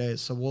 2 or 3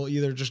 days. So we'll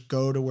either just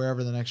go to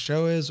wherever the next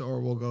show is,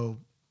 or we'll go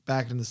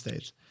back in the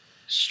States.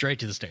 Straight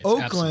to the States.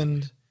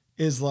 Oakland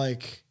is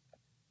like,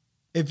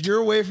 if you're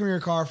away from your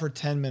car for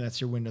 10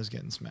 minutes, your window's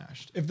getting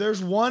smashed. If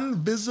there's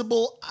one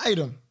visible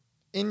item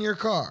in your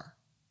car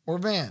or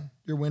van,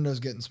 your window's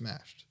getting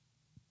smashed.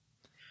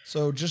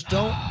 So just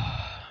don't.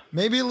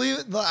 Maybe leave.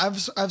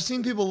 I've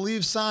seen people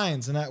leave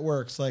signs, and that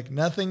works. Like,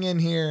 nothing in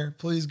here.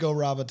 Please go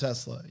rob a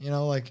Tesla.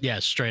 Yeah,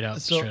 straight up.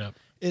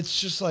 it's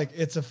just like,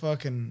 it's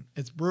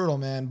brutal,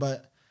 man.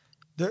 But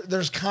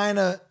it's kind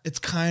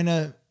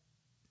of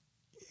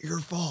your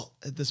fault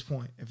at this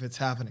point if it's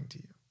happening to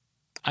you.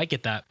 I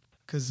get that.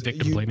 Because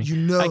victim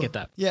blaming. I get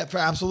that. Yeah,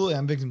 absolutely.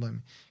 I'm victim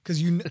blaming.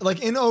 Because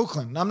like in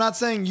Oakland, I'm not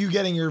saying you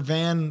getting your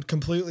van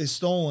completely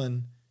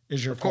stolen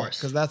is your fault,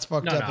 because that's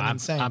fucked up and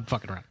insane. I'm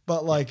fucking around.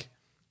 But like,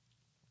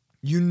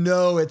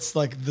 it's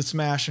like the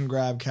smash and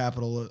grab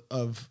capital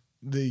of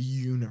the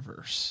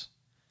universe.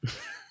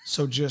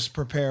 So just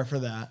prepare for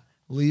that.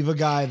 Leave a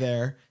guy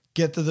there.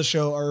 Get to the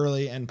show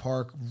early and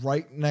park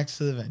right next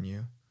to the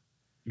venue.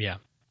 Yeah.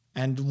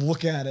 And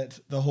look at it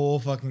the whole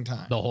fucking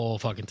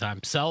time.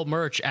 Sell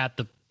merch at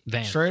the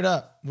van. Straight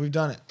up. We've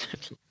done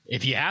it.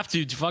 If you have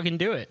to fucking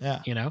do it.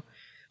 Yeah. You know?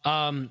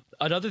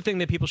 Another thing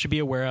that people should be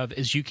aware of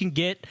is you can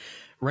get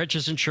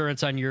renter's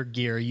insurance on your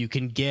gear. You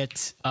can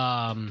get,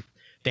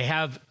 they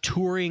have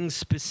touring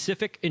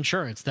specific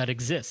insurance that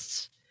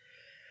exists.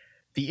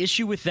 The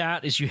issue with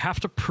that is you have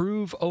to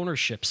prove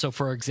ownership. So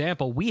for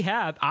example,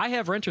 I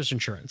have renter's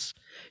insurance.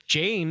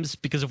 James,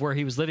 because of where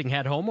he was living,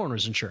 had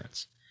homeowner's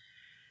insurance.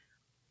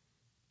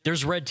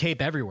 There's red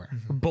tape everywhere.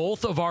 Mm-hmm.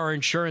 Both of our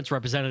insurance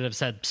representatives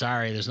said,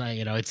 sorry, there's not,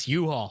 it's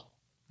U-Haul.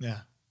 Yeah.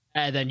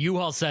 And then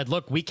U-Haul said,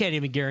 look, we can't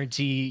even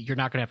guarantee you're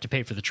not going to have to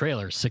pay for the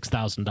trailer,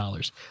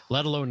 $6,000,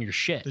 let alone your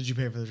shit. Did you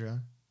pay for the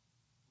trailer?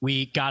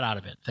 We got out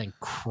of it. Thank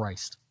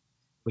Christ.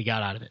 We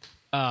got out of it.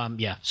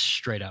 Yeah,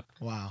 straight up.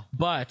 Wow.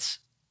 But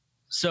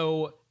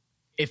so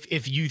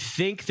if you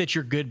think that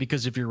you're good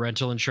because of your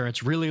rental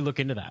insurance, really look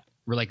into that.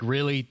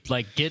 Really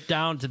get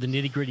down to the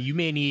nitty gritty. You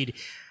may need,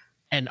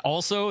 and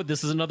also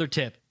this is another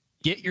tip,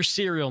 get your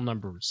serial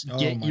numbers,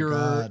 get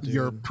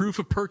your proof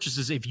of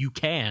purchases if you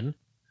can.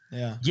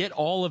 Yeah. Get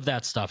all of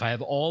that stuff. I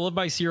have all of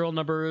my serial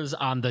numbers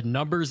on the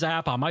Numbers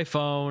app on my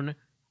phone,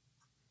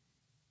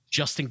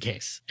 just in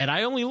case. And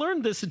I only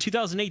learned this in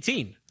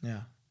 2018. Yeah.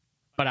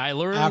 But I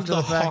learned after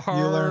the fact, hard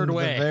you learned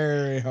way. The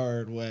very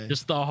hard way.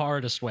 Just the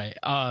hardest way.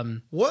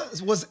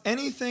 Was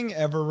anything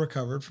ever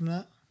recovered from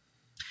that?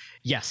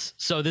 Yes.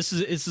 So this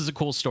is a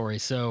cool story.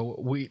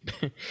 So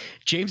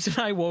James and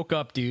I woke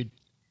up, dude.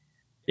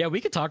 Yeah,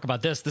 we could talk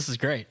about this. This is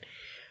great.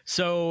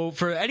 So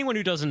for anyone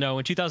who doesn't know,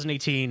 in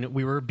 2018,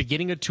 we were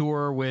beginning a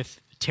tour with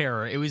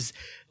Terror. It was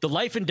the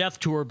Life and Death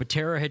tour, but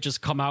Terror had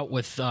just come out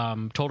with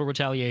Total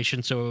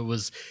Retaliation. So it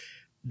was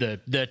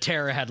the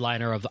Terror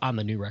headliner on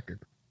the new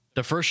record.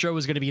 The first show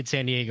was going to be in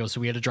San Diego,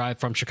 so we had to drive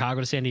from Chicago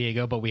to San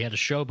Diego, but we had a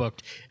show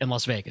booked in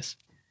Las Vegas.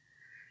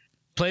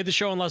 Played the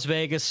show in Las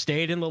Vegas,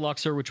 stayed in the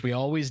Luxor, which we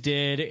always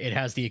did. It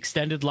has the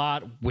extended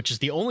lot, which is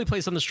the only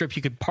place on the strip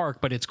you could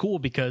park, but it's cool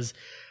because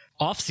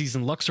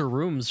off-season Luxor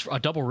rooms, a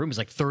double room is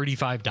like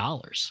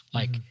 $35.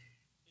 Like,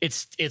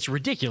 it's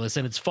ridiculous,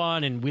 and it's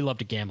fun, and we love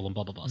to gamble and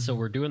blah, blah, blah. So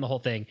we're doing the whole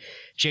thing.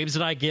 James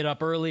and I get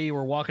up early.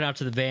 We're walking out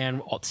to the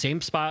van,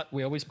 same spot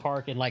we always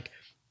park, and like,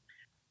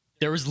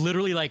 there was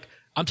literally like,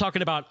 I'm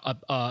talking about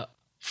a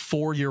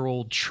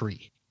 4-year-old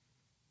tree,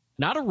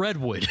 not a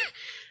redwood,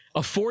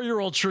 a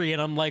 4-year-old tree.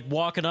 And I'm like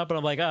walking up and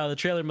I'm like, the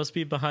trailer must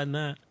be behind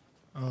that.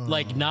 Oh.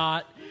 Like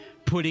not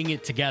putting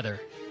it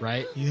together.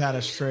 Right. You had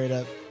a straight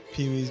up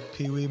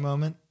Pee-wee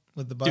moment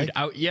with the bike.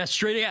 Dude,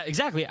 straight up.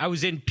 Exactly. I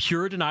was in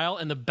pure denial.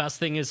 And the best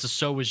thing is,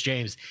 so was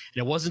James.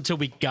 And it wasn't until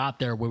we got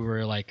there where we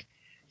were like,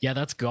 yeah,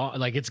 that's gone.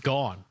 Like it's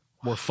gone.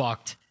 We're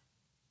fucked.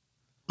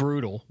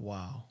 Brutal.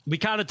 Wow. We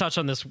kind of touched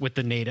on this with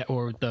the Nate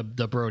or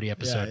the Brody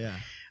episode.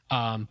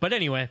 Yeah. But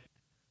anyway,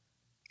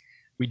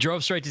 we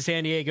drove straight to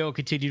San Diego,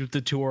 continued with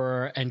the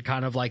tour, and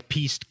kind of like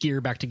pieced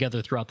gear back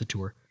together throughout the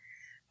tour.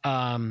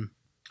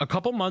 A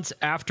couple months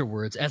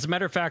afterwards, as a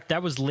matter of fact,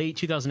 that was late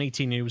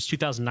 2018. And it was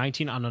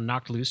 2019 on a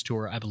Knocked Loose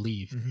tour, I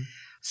believe. Mm-hmm.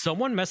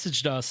 Someone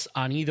messaged us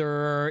on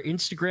either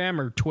Instagram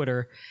or Twitter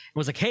and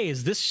was like, hey,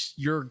 is this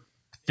your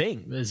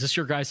thing? Is this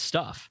your guys'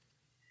 stuff?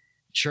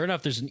 Sure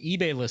enough, there's an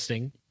eBay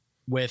listing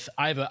with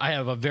I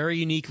have a very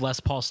unique Les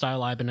Paul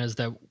style Ibanez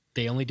that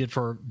they only did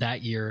for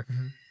that year.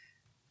 Mm-hmm.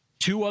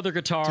 2 other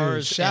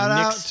guitars. Dude, shout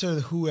out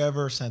to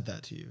whoever sent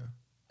that to you.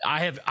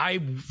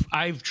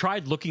 I've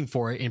tried looking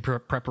for it in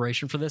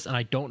preparation for this, and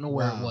I don't know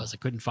where it was. I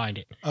couldn't find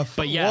it.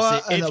 But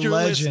yes, what if you're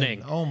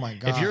listening, oh my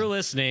god, if you're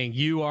listening,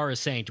 you are a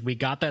saint. We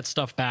got that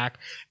stuff back.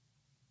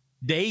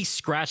 They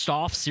scratched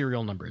off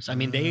serial numbers. I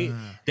mean,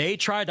 they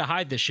tried to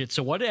hide this shit.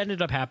 So what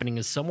ended up happening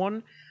is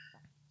someone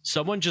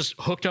just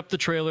hooked up the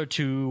trailer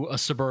to a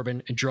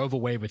Suburban and drove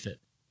away with it.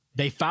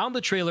 They found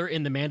the trailer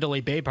in the Mandalay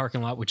Bay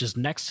parking lot, which is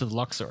next to the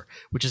Luxor,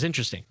 which is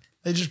interesting.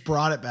 They just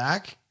brought it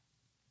back,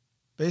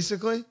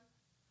 basically.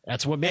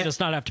 That's what made us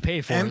not have to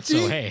pay for empty?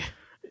 it. So, hey,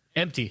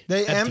 empty.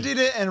 They emptied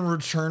it and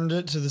returned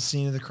it to the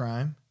scene of the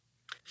crime.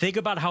 Think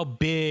about how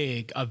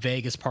big a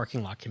Vegas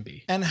parking lot can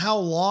be. And how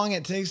long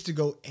it takes to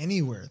go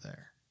anywhere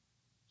there.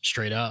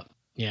 Straight up.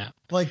 Yeah.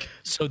 Like,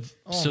 so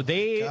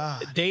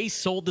they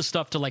sold the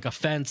stuff to like a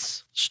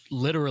fence,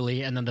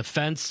 literally, and then the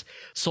fence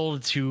sold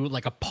it to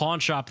like a pawn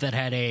shop that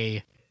had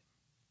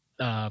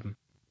an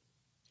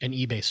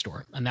eBay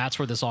store, and that's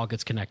where this all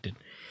gets connected.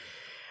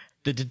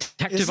 The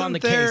detective on the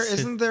case.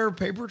 Isn't there a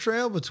paper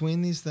trail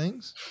between these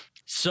things?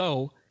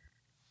 So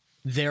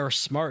They're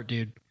smart,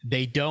 dude.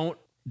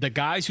 The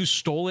guys who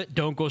stole it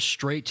don't go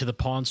straight to the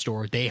pawn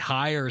store. They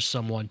hire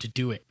someone to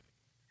do it.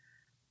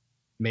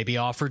 Maybe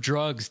offer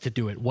drugs to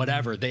do it,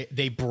 whatever.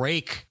 They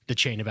break the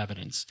chain of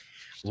evidence.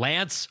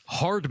 Lance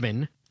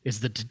Hardman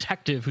is the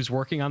detective who's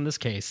working on this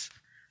case.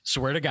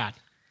 Swear to God.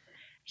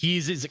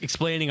 He's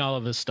explaining all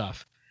of this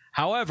stuff.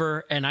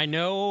 However, and I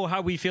know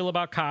how we feel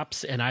about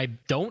cops, and I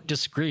don't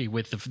disagree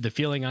with the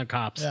feeling on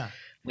cops. Yeah.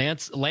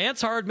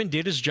 Lance Hardman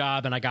did his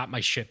job, and I got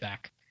my shit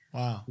back.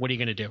 Wow. What are you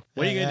going to do?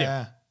 What are you going to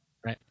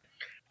do?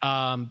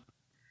 Right.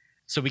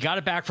 So we got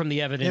it back from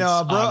the evidence. You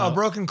know, a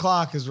broken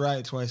clock is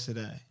right twice a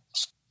day.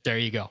 There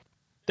you go.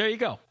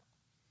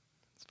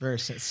 It's very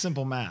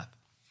simple math.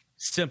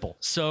 Simple.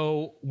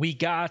 So we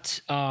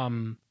got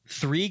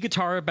 3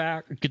 guitars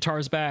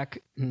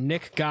back.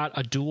 Nick got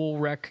a dual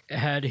rec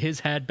head,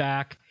 his head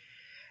back.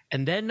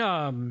 And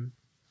then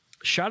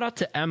shout out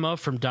to Emma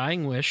from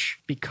Dying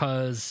Wish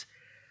because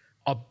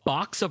a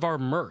box of our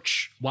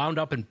merch wound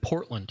up in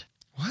Portland.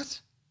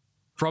 What?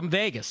 From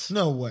Vegas.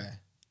 No way.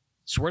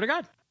 Swear to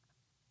God.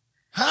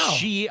 How?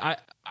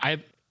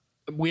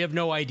 We have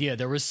no idea.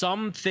 There was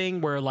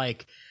something where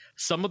like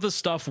some of the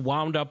stuff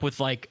wound up with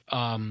like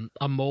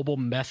a mobile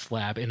meth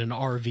lab in an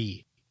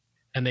RV,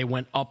 and they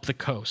went up the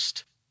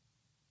coast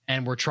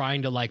and were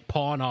trying to like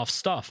pawn off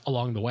stuff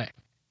along the way.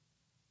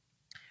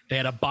 They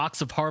had a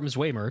box of Harm's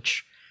Way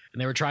merch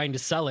and they were trying to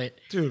sell it.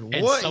 Dude,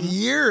 what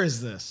year is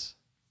this?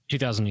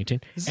 2018.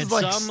 This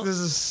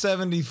is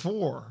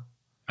 74.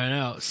 I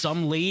know.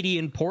 Some lady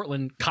in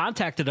Portland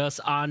contacted us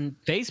on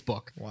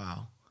Facebook.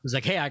 Wow. It was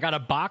like, hey, I got a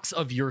box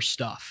of your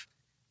stuff.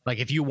 Like,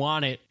 if you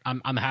want it,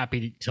 I'm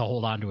happy to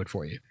hold on to it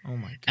for you. Oh,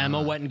 my God.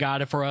 Emma went and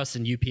got it for us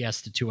and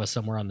UPS'd it to us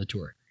somewhere on the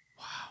tour.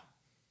 Wow.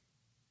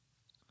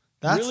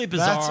 That's really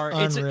bizarre.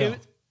 That's unreal.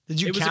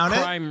 Did you count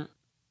it?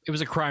 It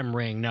was a crime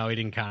ring. No, he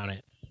didn't count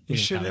it.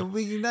 It would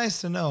be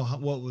nice to know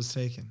what was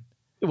taken.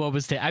 What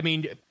was taken? I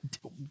mean,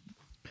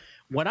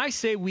 when I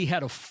say we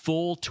had a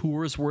full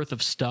tour's worth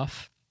of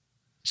stuff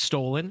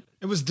stolen,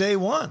 it was day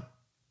one.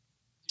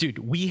 Dude,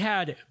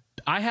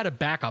 I had a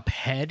backup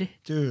head.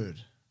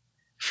 Dude.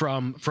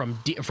 From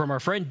our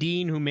friend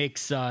Dean, who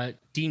makes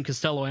Dean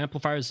Costello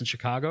amplifiers in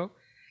Chicago.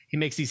 He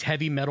makes these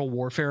heavy metal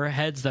warfare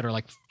heads that are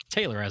like,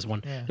 Taylor has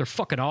one. Yeah. They're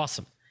fucking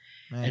awesome.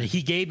 Man. And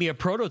he gave me a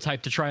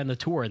prototype to try on the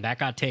tour, and that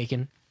got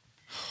taken.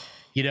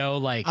 You know,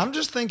 like I'm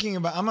just thinking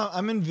about.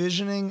 I'm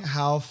envisioning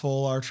how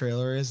full our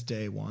trailer is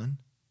day one.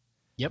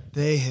 Yep,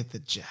 they hit the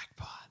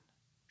jackpot.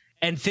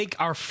 And think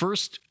our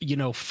first,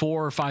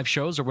 4 or 5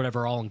 shows or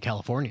whatever, are all in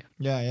California.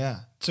 Yeah.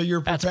 So you're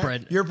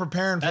preparing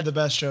for the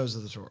best shows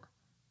of the tour.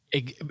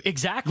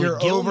 Exactly. You're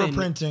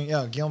overprinting.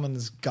 Yeah, Gilman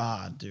is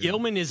God, dude.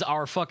 Gilman is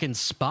our fucking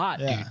spot,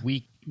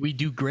 dude. We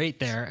do great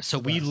there. So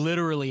we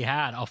literally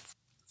had a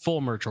full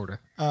merch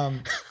order.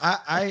 I'm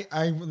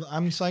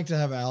psyched to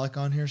have Alec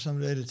on here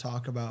someday to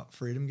talk about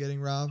Freedom getting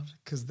robbed,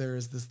 because there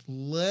is this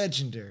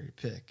legendary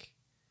pic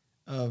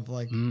of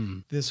like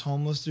this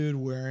homeless dude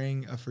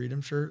wearing a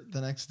Freedom shirt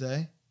the next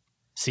day.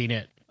 Seen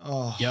it.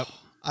 Oh, yep.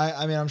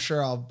 I mean, I'm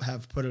sure I'll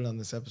have put it on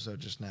this episode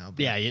just now.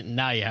 But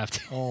now you have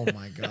to. Oh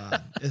my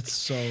God. It's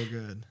so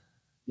good.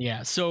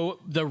 Yeah. So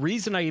the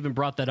reason I even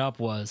brought that up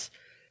was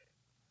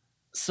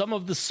some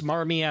of the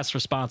smarmy ass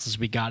responses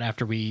we got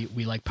after we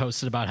like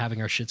posted about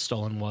having our shit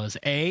stolen was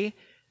can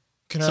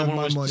I have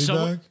my money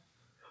back?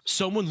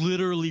 Someone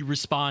literally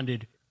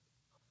responded,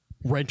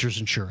 renter's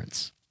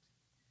insurance.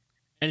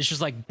 And it's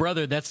just like,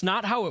 brother, that's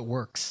not how it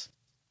works.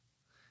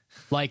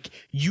 Like,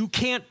 you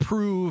can't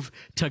prove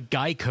to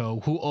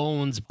Geico, who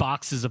owns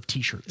boxes of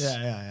T-shirts.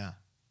 Yeah.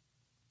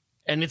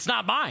 And it's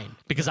not mine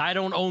because I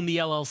don't own the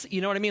LLC.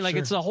 You know what I mean? Like,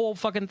 It's a whole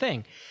fucking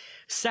thing.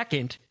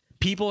 Second,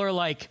 people are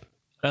like,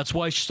 that's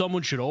why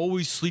someone should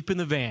always sleep in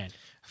the van.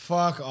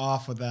 Fuck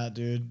off with that,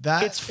 dude.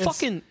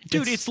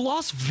 It's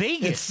Las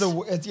Vegas.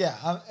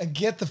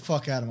 Get the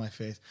fuck out of my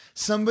face.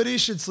 Somebody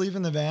should sleep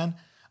in the van.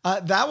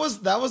 That was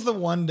the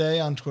one day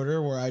on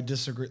Twitter where I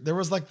disagreed. There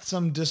was like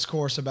some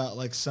discourse about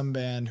like some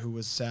band who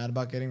was sad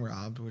about getting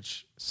robbed,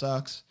 which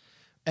sucks.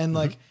 And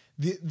like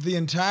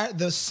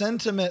the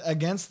sentiment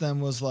against them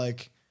was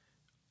like,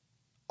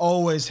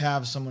 always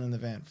have someone in the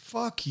van.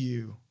 Fuck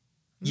you.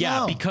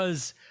 Yeah,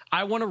 because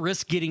I want to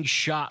risk getting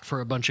shot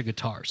for a bunch of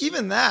guitars.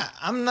 Even that,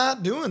 I'm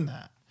not doing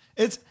that.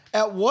 It's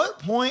at what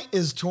point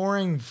is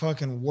touring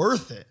fucking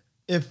worth it?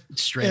 If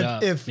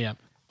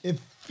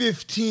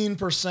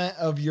 15%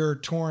 of your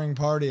touring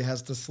party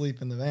has to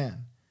sleep in the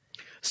van.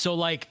 So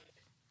like,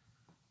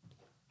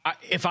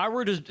 if I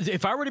were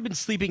to been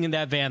sleeping in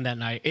that van that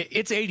night,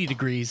 it's 80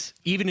 degrees,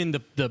 even in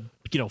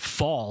the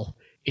fall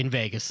in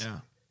Vegas. Yeah.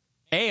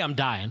 I'm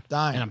dying,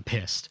 and I'm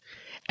pissed.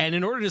 And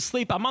in order to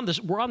sleep,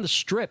 we're on the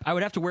strip. I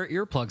would have to wear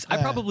earplugs. Yeah.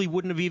 I probably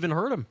wouldn't have even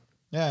heard them.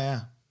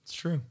 Yeah, it's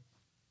true.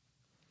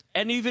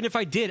 And even if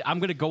I did, I'm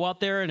gonna go out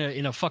there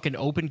in a fucking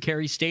open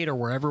carry state or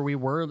wherever we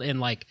were, and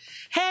like,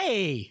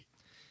 hey.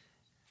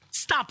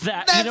 Stop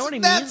that. You know what I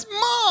mean? That's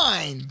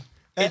mine.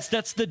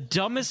 That's the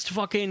dumbest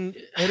fucking.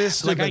 It is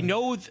stupid. Like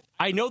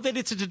I know that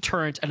it's a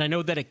deterrent and I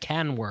know that it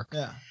can work.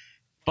 Yeah.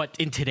 But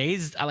in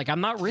today's, like,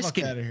 I'm not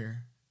risking Fuck out of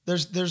here.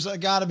 There's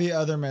got to be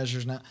other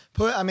measures now.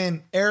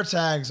 Air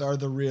tags are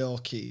the real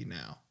key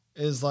now.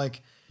 Is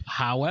like.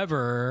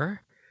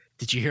 However,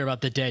 did you hear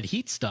about the dead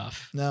heat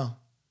stuff? No.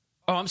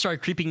 Oh, I'm sorry.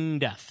 Creeping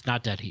Death,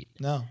 not Dead Heat.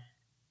 No.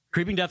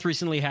 Creeping Death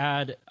recently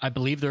had, I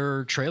believe,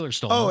 their trailer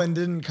stolen. Oh, and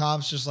didn't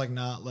cops just like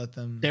not let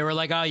them? They were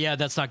like, oh yeah,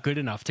 that's not good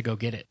enough to go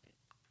get it.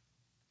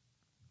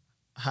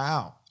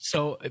 How?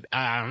 So,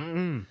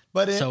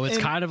 so it's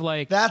kind of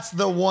like that's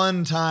the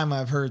one time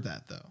I've heard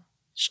that though.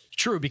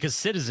 True, because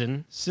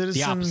Citizen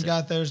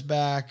got theirs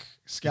back.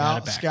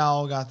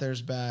 Scowl got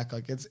theirs back.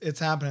 Like it's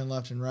happening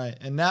left and right.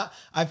 And now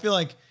I feel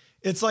like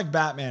it's like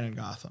Batman in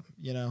Gotham.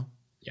 You know?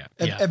 Yeah.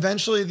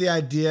 Eventually, the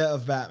idea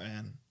of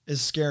Batman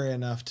is scary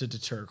enough to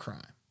deter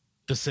crime.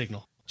 The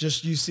signal.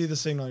 Just you see the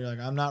signal, you're like,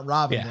 I'm not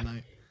robbing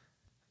tonight.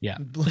 Yeah.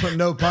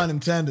 No pun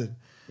intended.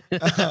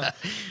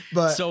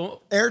 But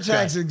so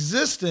AirTags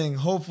existing,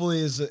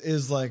 hopefully,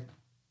 is like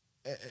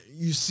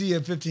you see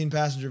a 15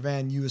 passenger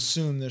van, you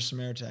assume there's some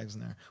AirTags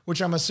in there,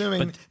 which I'm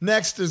assuming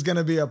next is going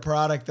to be a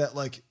product that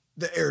like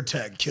the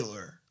AirTag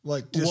killer,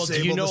 like disable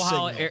do you know the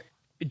how signal.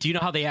 do you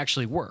know how they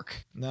actually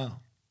work? No.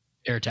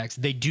 AirTags.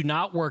 They do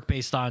not work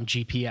based on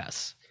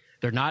GPS.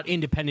 They're not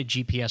independent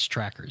GPS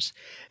trackers.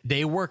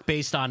 They work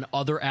based on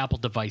other Apple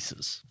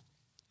devices.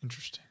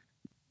 Interesting.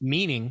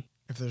 Meaning,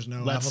 if there's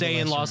no let's say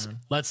in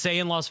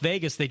Las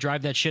Vegas, they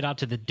drive that shit out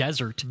to the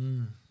desert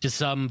to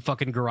some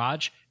fucking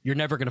garage. You're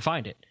never going to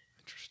find it.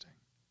 Interesting.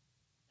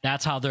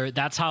 That's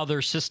how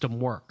their system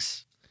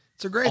works.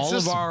 It's a great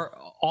system.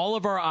 All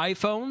of our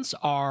iPhones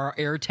are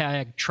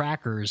AirTag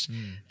trackers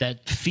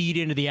that feed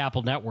into the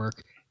Apple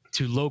network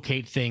to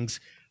locate things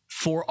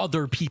for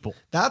other people.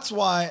 That's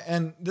why,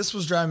 and this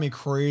was driving me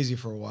crazy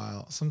for a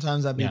while.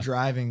 Sometimes I'd be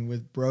driving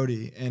with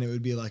Brody and it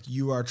would be like,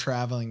 you are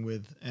traveling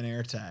with an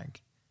AirTag.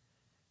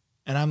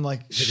 And I'm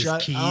like,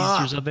 shut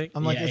up. Or something?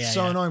 I'm like, it's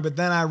so annoying. But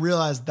then I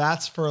realized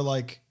that's for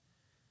like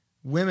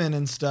women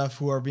and stuff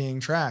who are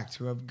being tracked,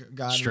 who have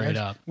gotten straight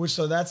up.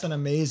 So that's an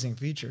amazing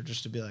feature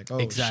just to be like, oh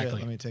shit,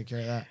 let me take care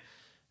of that.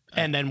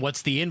 And then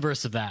what's the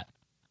inverse of that?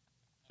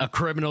 A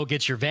criminal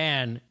gets your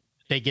van,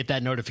 they get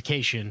that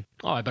notification.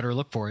 Oh, I better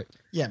look for it.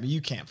 Yeah, but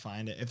you can't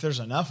find it. If there's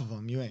enough of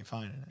them, you ain't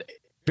finding it.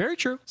 Very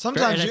true.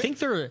 Sometimes I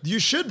think you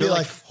should be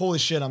like, holy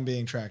shit, I'm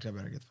being tracked. I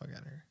better get the fuck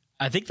out of here.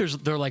 I think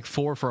they're like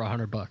 4 for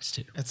 $100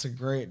 too. It's a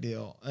great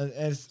deal.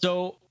 It's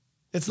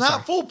Sorry.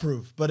 not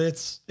foolproof, but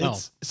it's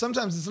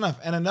sometimes it's enough.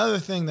 And another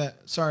thing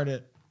that, sorry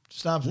to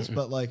stop this,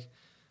 but like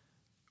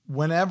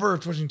whenever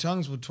Twitching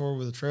Tongues would tour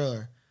with a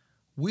trailer,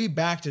 we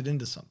backed it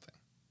into something.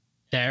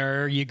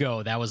 There you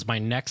go. That was my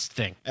next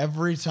thing.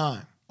 Every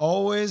time.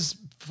 Always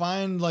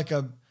find like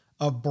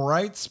a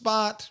bright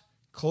spot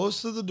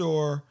close to the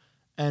door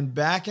and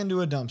back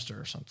into a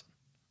dumpster or something.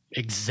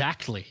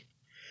 Exactly.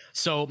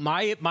 So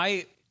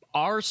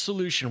our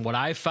solution, what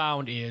I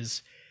found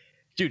is,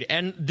 dude,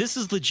 and this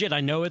is legit.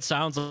 I know it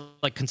sounds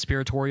like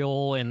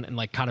conspiratorial and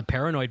like kind of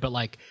paranoid, but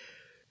like,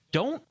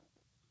 don't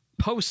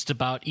post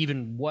about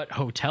even what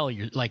hotel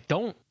you're like.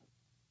 Don't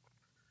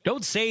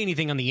say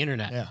anything on the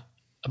internet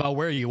about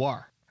where you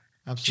are.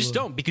 Absolutely. Just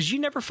don't, because you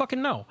never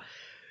fucking know.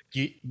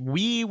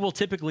 We will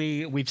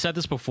typically, we've said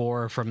this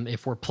before,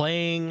 if we're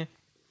playing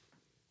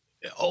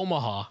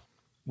Omaha,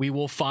 we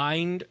will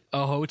find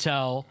a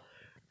hotel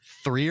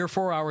 3 or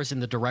 4 hours in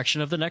the direction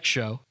of the next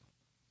show.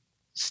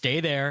 Stay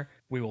there.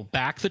 We will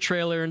back the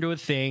trailer into a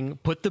thing,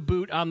 put the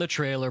boot on the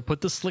trailer,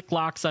 put the slick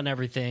locks on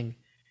everything,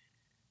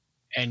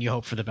 and you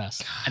hope for the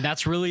best. And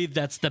that's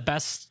the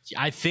best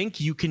I think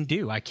you can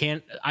do. I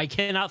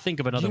cannot think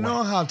of another way. Do you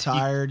know how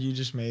tired you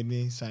just made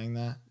me saying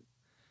that?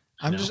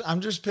 I'm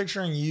just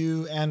picturing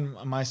you and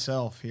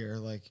myself here,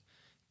 like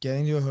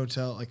getting to a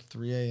hotel at like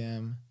 3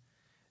 a.m.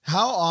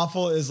 How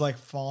awful is like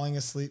falling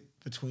asleep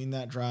between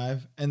that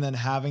drive and then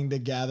having to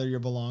gather your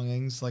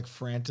belongings like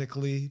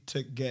frantically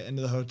to get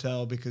into the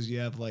hotel because you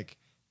have like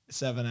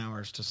 7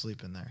 hours to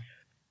sleep in there.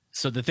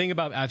 So the thing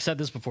about, I've said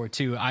this before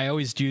too, I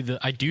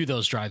do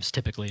those drives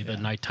typically, the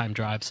nighttime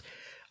drives.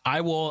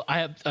 I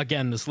have,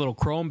 again, this little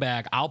Chrome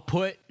bag. I'll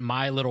put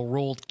my little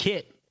rolled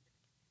kit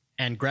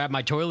and grab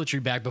my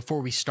toiletry bag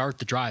before we start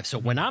the drive. So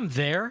when I'm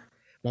there,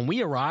 when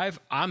we arrive,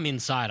 I'm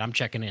inside, I'm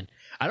checking in.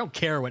 I don't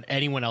care what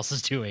anyone else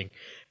is doing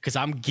because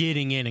I'm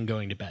getting in and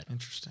going to bed.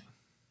 Interesting.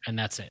 And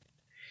that's it.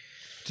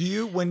 Do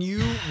you, when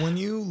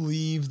you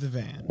leave the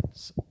van,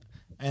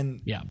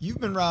 and you've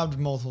been robbed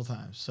multiple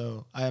times,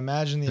 so I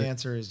imagine the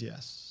answer is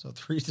yes. So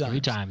 3 times. 3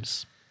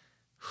 times.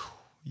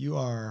 You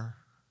are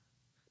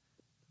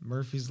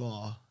Murphy's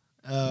Law.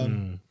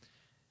 Do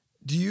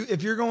you,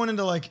 if you're going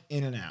into like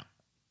In-N-Out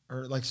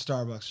or like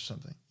Starbucks or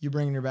something, you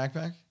bring in your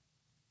backpack?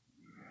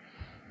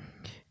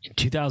 In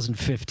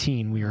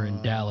 2015, we were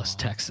in Dallas,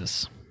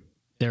 Texas.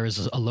 There is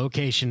a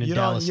location in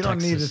Dallas, Texas. You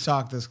don't need to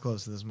talk this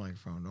close to this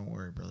microphone. Don't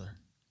worry, brother.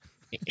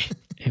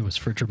 It was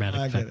for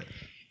dramatic effect. I get it.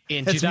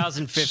 In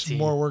 2015.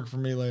 More work for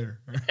me later.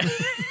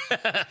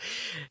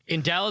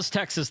 In Dallas,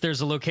 Texas,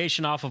 there's a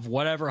location off of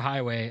whatever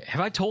highway.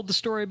 Have I told the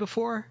story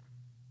before?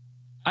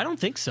 I don't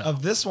think so.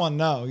 Of this one,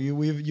 no.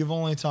 You've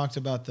only talked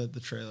about the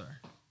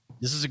trailer.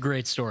 This is a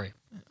great story.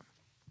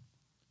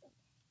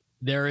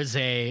 There is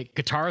a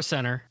Guitar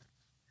Center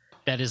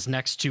that is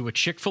next to a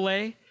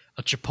Chick-fil-A,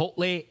 a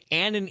Chipotle,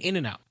 and an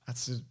In-N-Out.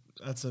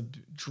 That's a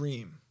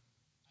dream.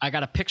 I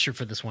got a picture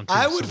for this one too.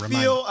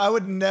 I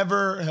would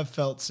never have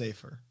felt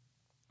safer.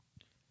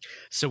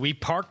 So we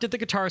parked at the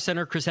Guitar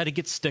Center. Chris had to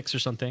get sticks or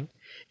something.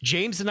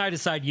 James and I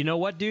decide, you know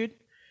what, dude?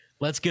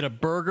 Let's get a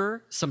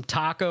burger, some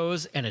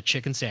tacos, and a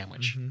chicken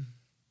sandwich. Mm-hmm.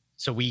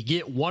 So we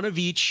get one of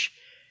each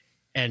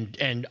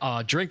and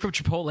a drink from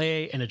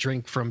Chipotle and a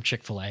drink from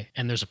Chick-fil-A.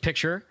 And there's a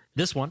picture,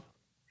 this one.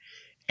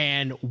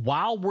 And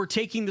while we're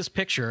taking this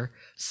picture,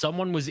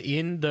 someone was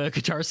in the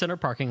Guitar Center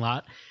parking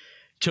lot,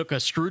 took a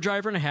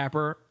screwdriver and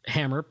a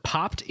hammer,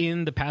 popped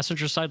in the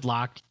passenger side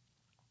lock,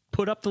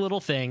 put up the little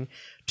thing,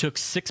 took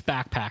 6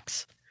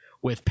 backpacks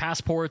with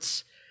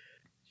passports,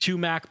 2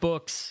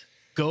 MacBooks,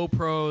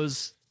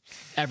 GoPros,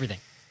 everything.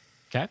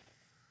 Okay?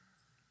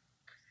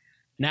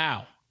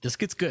 Now, this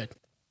gets good.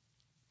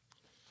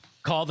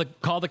 Call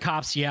the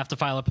cops. You have to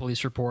file a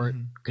police report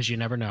because you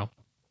never know.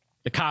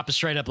 The cop is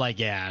straight up like,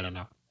 yeah, I don't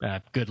know.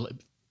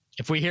 Good.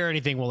 If we hear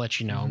anything, we'll let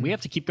you know. And we have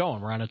to keep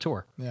going. We're on a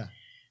tour. Yeah.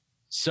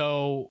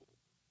 So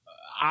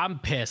I'm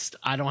pissed.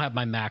 I don't have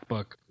my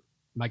MacBook.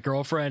 My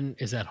girlfriend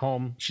is at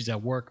home. She's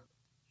at work.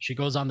 She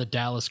goes on the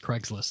Dallas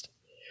Craigslist.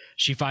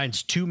 She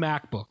finds 2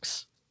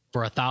 MacBooks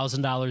for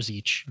 $1,000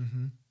 each.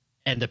 Mm-hmm.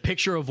 And the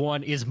picture of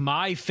one is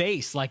my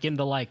face, like in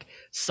the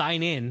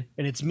sign in,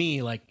 and it's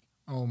me. Like,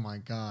 oh my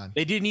God.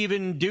 They didn't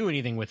even do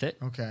anything with it.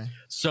 Okay.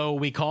 So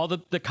we call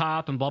the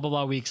cop and blah, blah,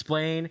 blah. We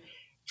explain.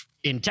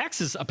 In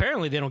Texas,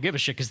 apparently they don't give a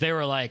shit because they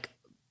were like,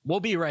 we'll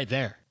be right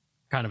there,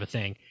 kind of a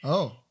thing.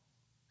 Oh.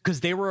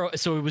 Because it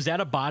was at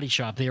a body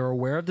shop. They were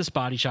aware of this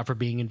body shop for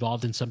being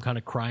involved in some kind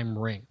of crime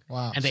ring.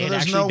 Wow. And so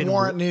there's no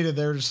warrant needed.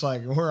 They were just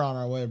like, we're on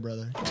our way,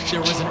 brother.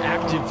 There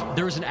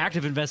was an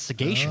active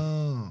investigation.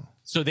 Oh.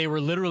 So they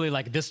were literally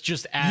like, this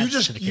just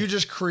adds to the case. You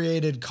just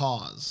created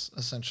cause,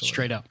 essentially.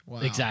 Straight up.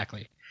 Wow.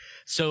 Exactly.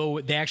 So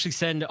they actually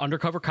send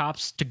undercover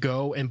cops to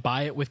go and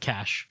buy it with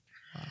cash.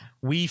 Wow.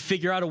 We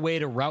figure out a way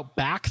to route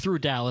back through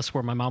Dallas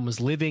where my mom was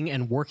living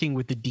and working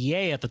with the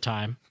DA at the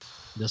time.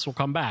 This will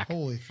come back.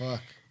 Holy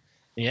fuck.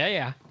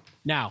 Yeah.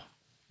 Now,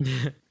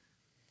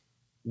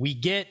 we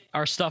get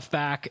our stuff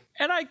back,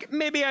 and I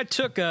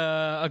took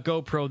a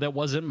GoPro that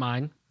wasn't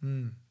mine.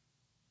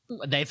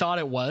 They thought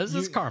it was.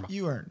 It's karma.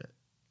 You earned it.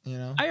 You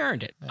know, I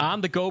earned it. Yeah.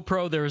 On the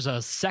GoPro, there's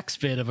a sex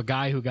vid of a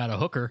guy who got a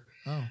hooker.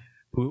 Oh.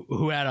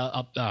 Who had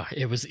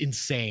it was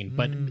insane,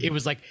 but it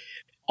was like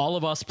all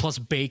of us plus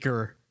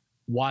Baker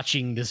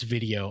watching this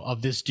video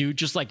of this dude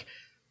just like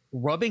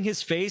rubbing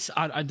his face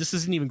on this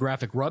isn't even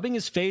graphic, rubbing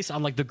his face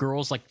on like the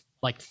girl's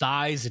like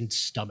thighs and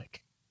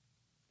stomach.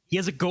 He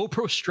has a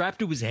GoPro strapped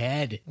to his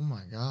head. Oh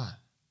my God.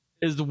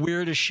 It's the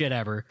weirdest shit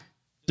ever.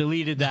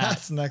 Deleted that.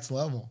 That's next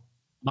level.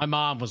 My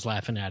mom was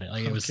laughing at it.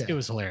 Like it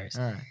was hilarious.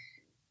 All right.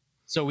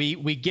 So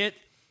we get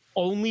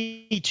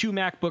only 2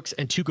 MacBooks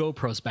and 2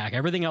 GoPros back.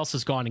 Everything else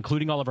is gone,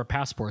 including all of our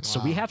passports.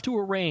 Wow. So we have to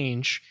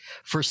arrange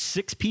for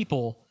 6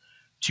 people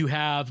to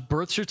have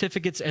birth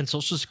certificates and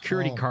social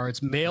security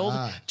cards mailed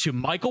to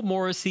Michael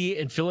Morrissey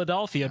in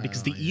Philadelphia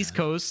because the East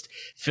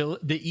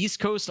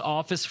Coast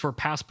office for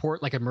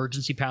passport, like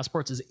emergency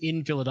passports, is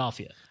in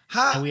Philadelphia.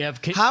 How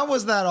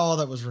was that all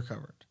that was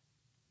recovered?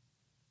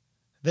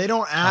 They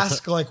don't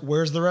ask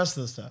where's the rest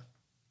of the stuff?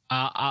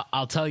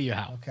 I'll tell you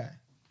how. Okay.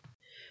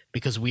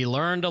 Because we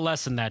learned a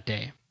lesson that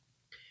day.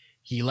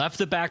 He left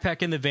the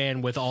backpack in the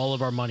van with all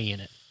of our money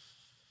in it.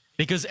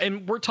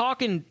 And we're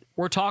talking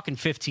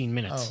 15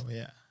 minutes. Oh,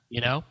 yeah.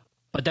 You know?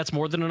 But that's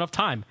more than enough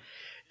time.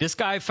 This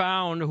guy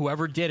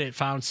whoever did it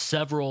found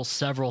several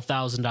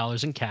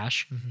 $1,000s in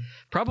cash. Mm-hmm.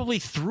 Probably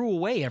threw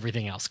away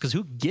everything else because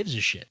who gives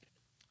a shit?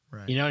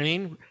 Right. You know what I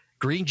mean?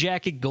 Green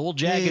jacket, gold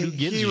jacket, who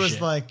gives a shit? He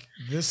was like,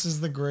 this is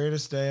the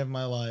greatest day of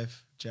my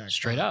life. Jack.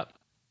 Straight up.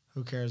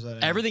 Who cares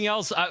that? Everything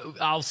else,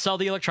 I'll sell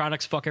the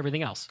electronics, fuck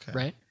everything else,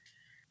 right?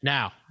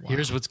 Now,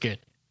 here's what's good.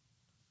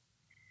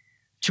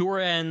 Tour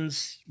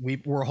ends.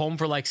 We're home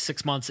for like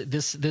 6 months.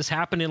 This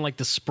happened in like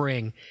the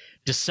spring,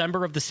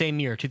 December of the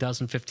same year,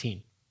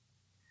 2015.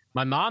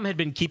 My mom had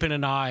been keeping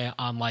an eye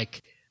on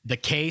like the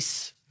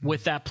case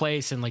with that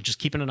place and like just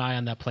keeping an eye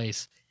on that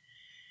place.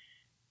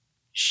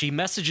 She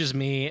messages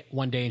me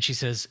one day and she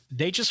says,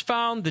 they just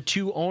found the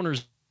 2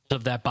 owners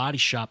of that body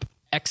shop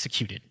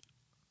executed.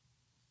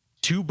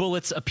 2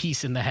 bullets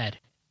apiece in the head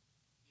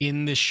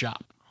in this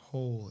shop.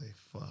 Holy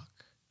fuck.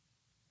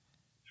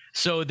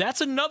 So that's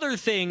another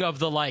thing of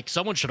the like,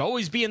 someone should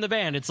always be in the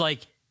van. It's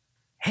like,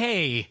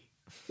 hey,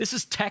 this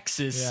is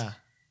Texas. Yeah.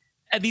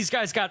 And these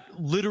guys got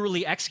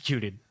literally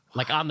executed,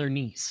 like on their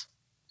knees.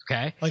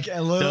 Okay. Like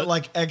a little,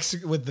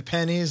 with the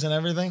pennies and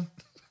everything.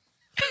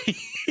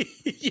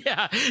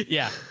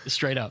 Yeah.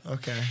 Straight up.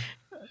 Okay.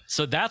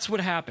 So that's what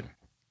happened.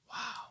 Wow.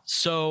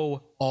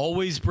 So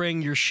always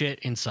bring your shit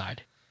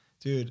inside.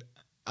 Dude.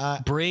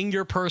 Bring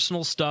your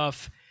personal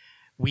stuff.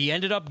 We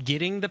ended up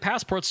getting the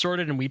passport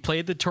sorted and we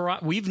played the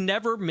Toronto. We've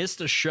never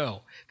missed a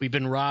show. We've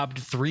been robbed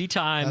 3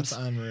 times.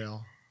 That's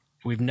unreal.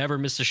 We've never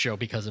missed a show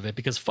because of it,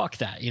 because fuck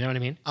that. You know what I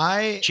mean?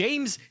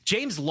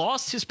 James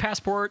lost his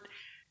passport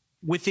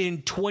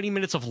within 20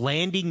 minutes of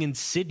landing in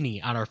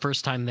Sydney on our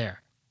first time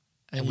there.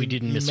 And we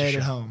didn't miss a show. You made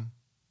it home.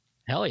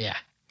 Hell yeah.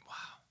 Wow.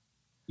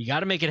 You got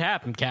to make it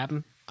happen,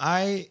 Captain.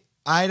 I'm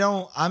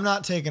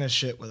not taking a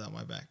shit without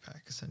my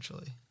backpack,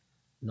 essentially.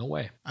 No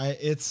way.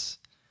 It's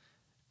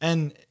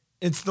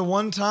the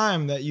one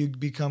time that you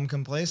become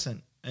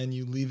complacent and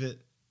you leave it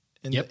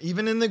and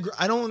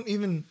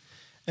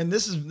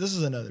this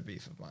is another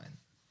beef of mine.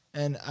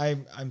 And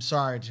I'm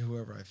sorry to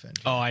whoever I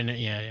offended. Oh, I know.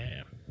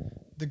 Yeah.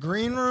 The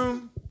green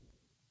room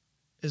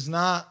is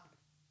not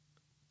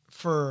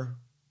for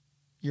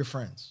your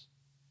friends.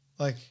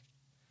 Like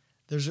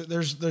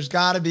there's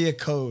got to be a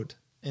code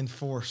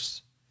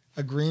enforced,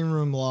 a green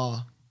room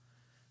law.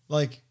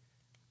 Like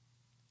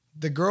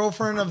the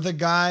girlfriend of the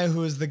guy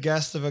who is the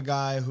guest of a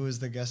guy who is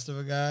the guest of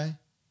a guy.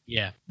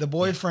 Yeah. The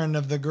boyfriend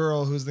of the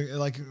girl who's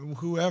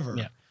whoever.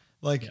 Yeah.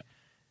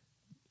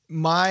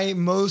 My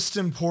most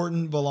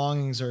important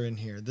belongings are in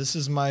here. This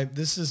is my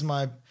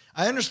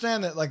I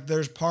understand that like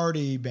there's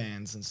party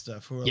bands and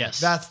stuff who are like,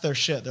 that's their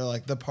shit. They're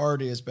like, the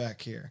party is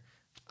back here.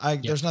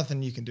 There's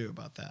nothing you can do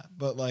about that.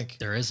 But like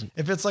there isn't.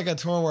 If it's like a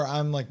tour where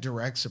I'm like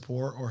direct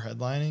support or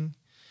headlining,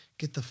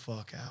 get the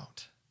fuck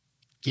out.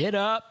 Get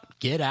up,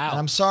 get out. And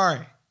I'm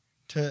sorry.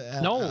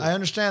 No. I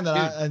understand that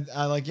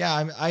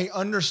I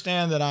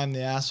understand that I'm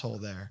the asshole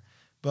there.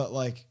 But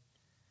like,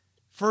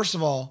 first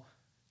of all,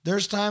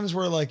 there's times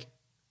where like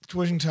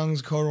Twitching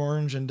Tongues, Code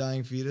Orange, and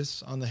Dying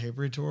Fetus on the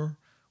Hatebreed tour,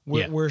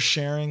 we're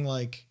sharing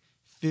like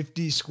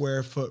 50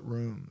 square foot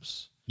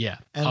rooms. Yeah.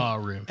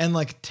 Room. And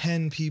like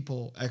 10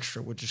 people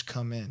extra would just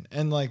come in.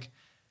 And like,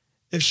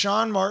 if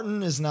Sean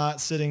Martin is not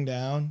sitting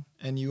down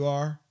and you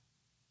are,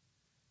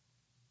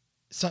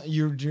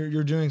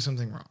 you're doing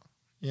something wrong.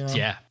 You know?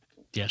 Yeah.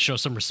 Yeah. Show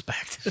some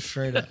respect.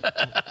 Straight up.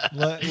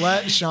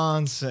 let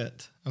Sean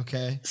sit.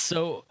 Okay.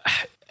 So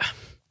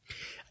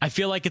I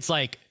feel like it's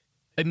like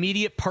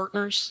immediate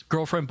partners,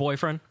 girlfriend,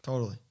 boyfriend.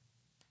 Totally.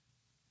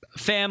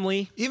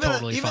 Family. Even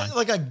fine.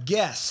 like a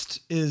guest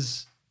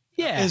is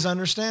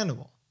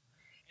understandable.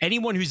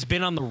 Anyone who's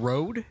been on the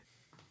road,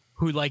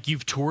 who like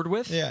you've toured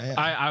with,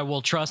 I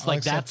will trust.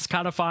 Like that's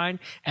kind of fine.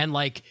 And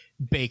like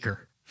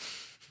Baker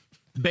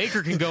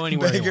can go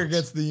anywhere. Baker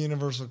gets the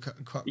universal pass.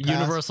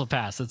 Universal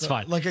pass. That's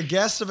fine. Like a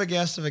guest of a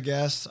guest of a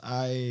guest.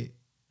 I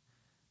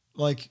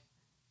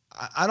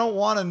don't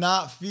want to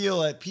not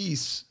feel at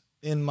peace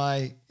in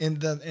my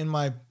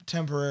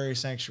temporary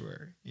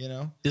sanctuary. You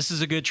know, this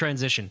is a good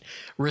transition.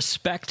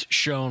 Respect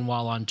shown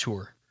while on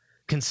tour.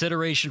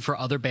 Consideration for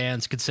other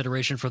bands,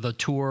 consideration for the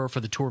tour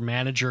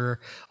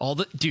manager,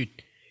 dude,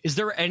 is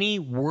there any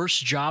worse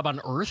job on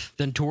earth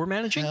than tour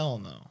managing? Hell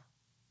no.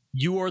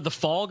 You are the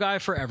fall guy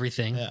for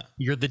everything. Yeah.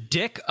 You're the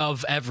dick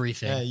of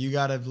everything. Yeah, you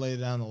got to lay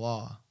down the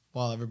law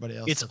while everybody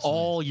else. It's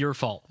all your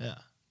fault. Yeah.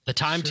 The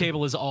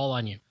timetable is all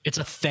on you. It's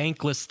a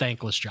thankless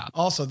job.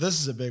 Also, this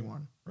is a big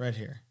one right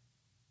here.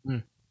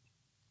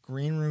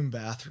 Green room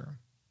bathroom.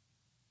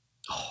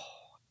 Oh.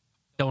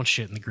 Don't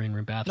shit in the green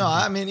room bathroom. No,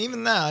 I mean,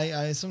 even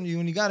that, when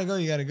you gotta go,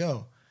 you gotta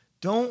go.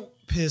 Don't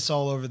piss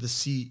all over the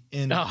seat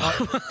in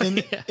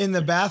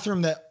the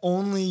bathroom that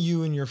only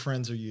you and your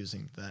friends are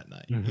using that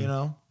night. Mm-hmm. You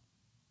know,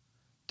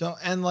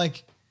 and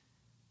like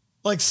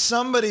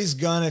somebody's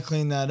gonna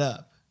clean that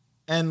up,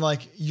 and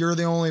like you're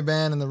the only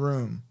band in the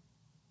room,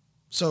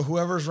 so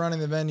whoever's running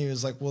the venue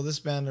is like, well, this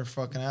band are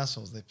fucking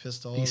assholes. They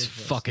pissed all over these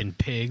fucking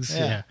pigs.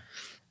 Yeah.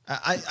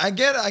 I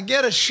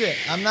get a shit.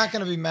 I'm not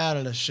gonna be mad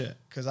at a shit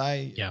because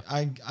I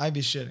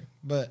be shitting,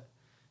 but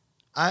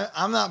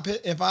I'm not.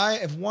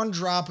 If one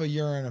drop of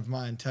urine of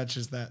mine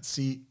touches that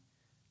seat,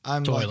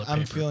 I'm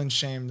feeling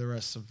shame the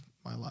rest of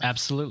my life.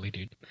 Absolutely,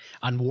 dude.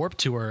 On Warped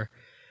Tour,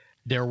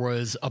 there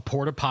was a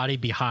porta potty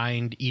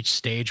behind each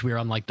stage. We were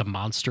on like the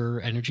Monster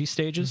Energy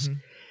stages,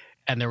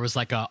 and there was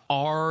like a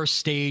R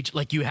stage.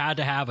 Like you had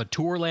to have a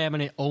tour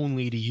laminate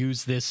only to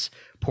use this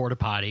porta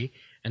potty.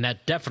 And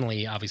that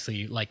definitely,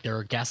 obviously, like there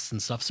are guests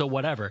and stuff. So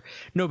whatever,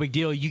 no big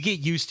deal. You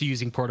get used to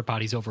using porta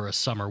potties over a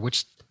summer,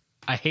 which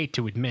I hate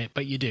to admit,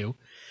 but you do.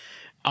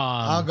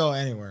 I'll go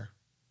anywhere.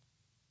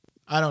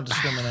 I don't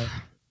discriminate.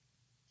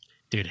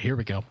 Dude, here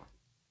we go.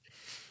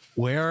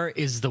 Where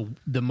is the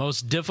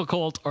most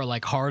difficult or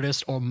like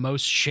hardest or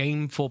most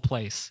shameful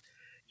place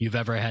you've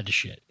ever had to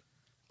shit?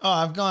 Oh,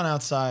 I've gone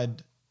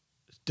outside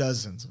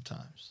dozens of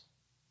times.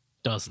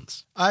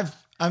 Dozens. Okay.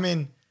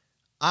 I'm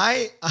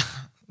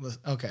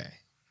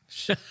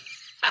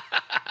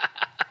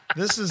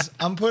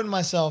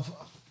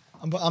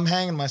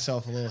hanging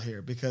myself a little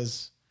here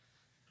because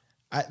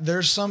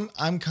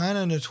I'm kind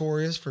of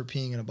notorious for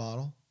peeing in a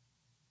bottle,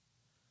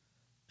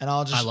 and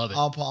I love it.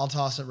 I'll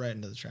toss it right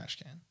into the trash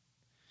can.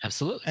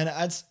 Absolutely. And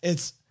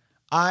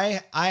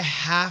I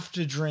have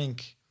to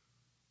drink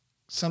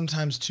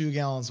sometimes 2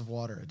 gallons of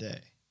water a day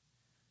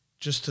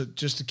just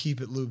to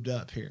keep it lubed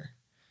up here.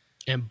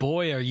 And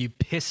boy, are you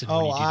pissing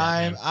when you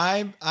do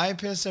that, I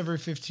piss every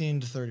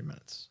 15 to 30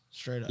 minutes,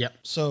 straight up. Yep.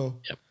 So,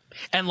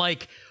 and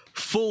like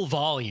full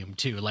volume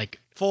too. Like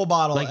Full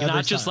bottle. Like, every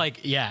not just time. like,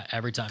 yeah,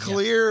 every time.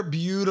 Clear,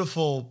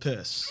 beautiful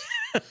piss.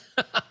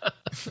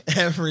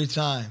 Every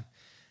time.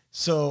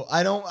 So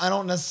I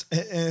don't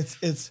necessarily,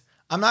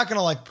 I'm not going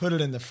to like put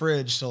it in the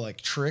fridge to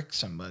like trick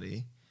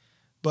somebody,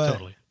 but,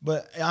 Totally.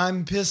 but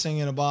I'm pissing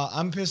in a bottle.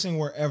 I'm pissing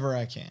wherever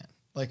I can,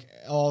 like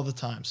all the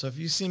time. So if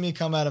you see me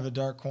come out of a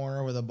dark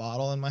corner with a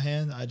bottle in my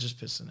hand, I just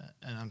piss in it,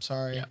 and I'm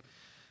sorry. Yeah.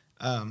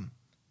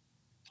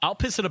 I'll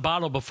piss in a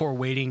bottle before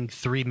waiting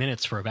 3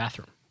 minutes for a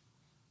bathroom.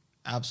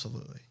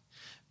 Absolutely.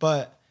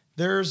 But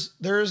there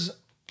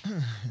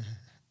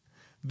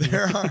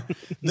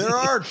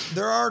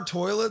are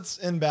toilets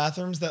in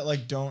bathrooms that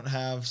like don't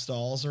have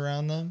stalls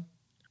around them,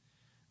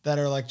 that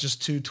are like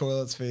just two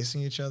toilets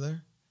facing each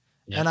other.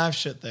 Yep. And I've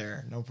shit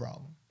there, no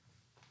problem.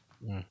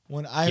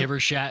 When you ever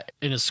shat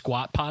in a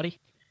squat potty?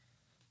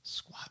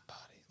 Squat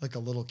potty, like a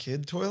little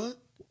kid toilet?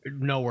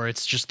 No, where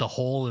it's just the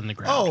hole in the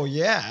ground. Oh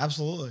yeah,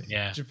 absolutely.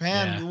 Yeah,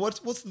 Japan. Yeah.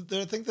 What's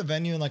I think the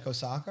venue in like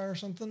Osaka or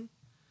something.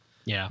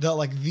 Yeah,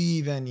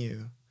 the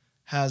venue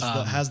has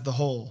the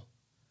hole.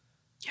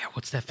 Yeah,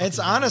 what's that? It's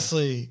venue?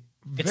 Honestly,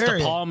 it's the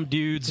Palm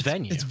Dudes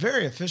venue. It's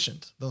very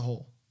efficient. The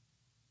hole.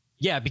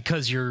 Yeah,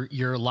 because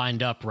you're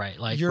lined up right,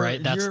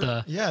 right.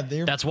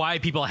 That's why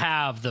people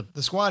have the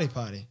squatty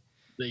potty.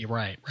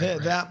 Right.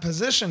 That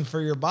position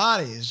for your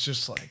body is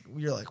just like,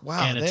 you're like,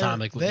 wow,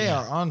 anatomically, they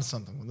are on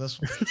something with this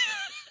one.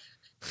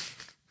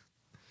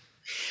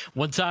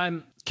 One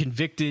time,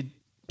 Convicted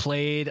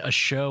played a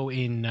show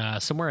in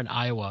somewhere in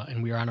Iowa,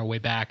 and we were on our way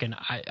back, and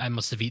I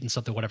must have eaten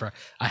something, whatever.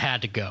 I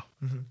had to go.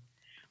 Mm-hmm.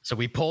 So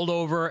we pulled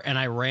over, and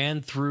I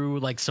ran through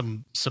like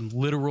some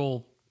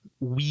literal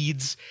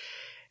weeds,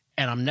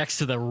 and I'm next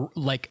to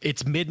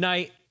it's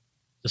midnight,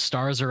 the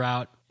stars are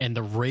out, and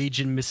the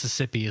raging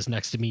Mississippi is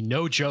next to me.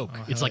 No joke.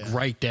 Oh, it's like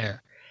right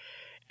there.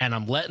 And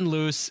I'm letting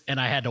loose, and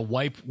I had to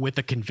wipe with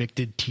a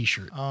Convicted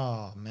t-shirt.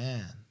 Oh,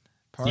 man.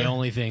 The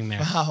only thing there.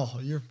 Foul.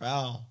 You're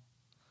foul.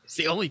 It's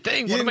the only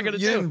thing. What am I going to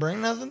do? You didn't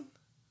bring nothing?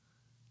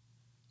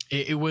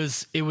 It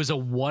was a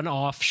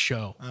one-off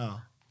show.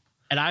 Oh.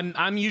 And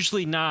I'm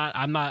usually not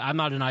an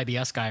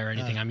IBS guy or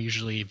anything. I'm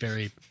usually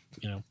very,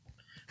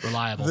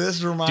 reliable.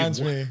 This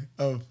reminds me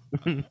of,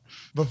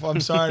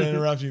 I'm sorry to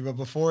interrupt you, but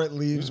before it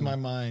leaves my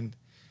mind,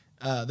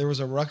 there was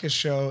a ruckus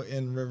show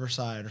in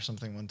Riverside or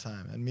something one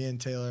time, and me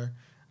and Taylor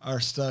are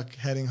stuck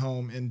heading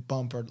home in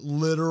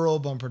literal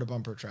bumper to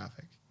bumper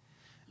traffic.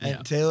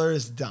 And Taylor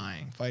is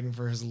dying, fighting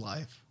for his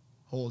life,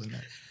 holding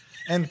it.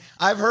 And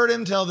I've heard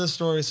him tell this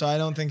story, so I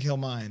don't think he'll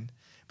mind.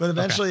 But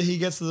eventually he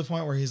gets to the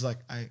point where he's like,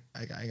 I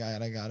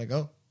gotta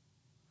go.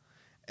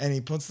 And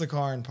he puts the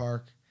car in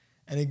park,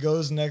 and he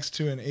goes next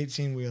to an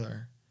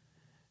 18-wheeler,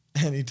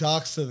 and he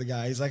talks to the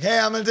guy. He's like, hey,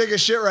 I'm going to take a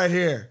shit right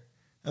here.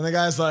 And the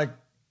guy's like,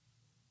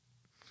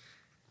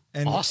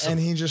 awesome.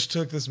 And he just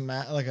took this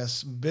like a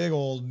big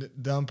old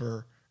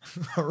dumper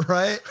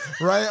right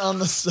on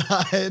the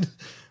side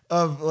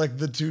of like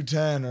the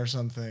 210 or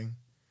something.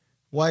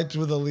 Wiped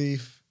with a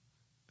leaf.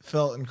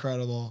 Felt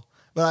incredible.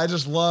 But I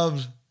just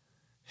loved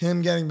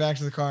him getting back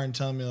to the car and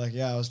telling me like,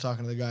 yeah, I was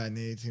talking to the guy in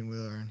the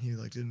 18-wheeler, and he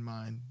like didn't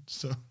mind.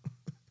 So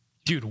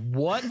dude,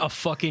 what a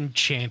fucking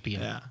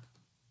champion. Yeah.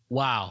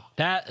 Wow.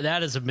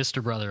 That is a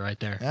Mr. Brother right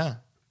there. Yeah.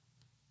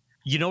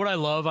 You know what I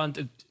love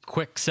on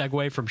quick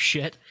segue from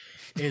shit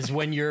is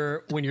when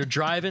you're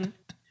driving,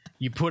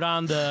 you put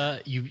on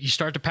you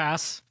start to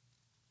pass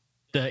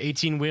the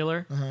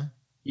 18-wheeler. Uh-huh.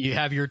 You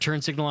have your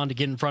turn signal on to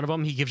get in front of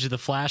him. He gives you the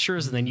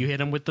flashers, and then you hit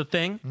him with the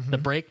thing, the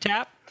brake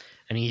tap,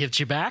 and he hits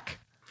you back.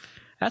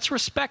 That's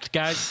respect,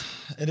 guys.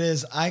 It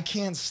is. I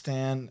can't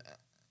stand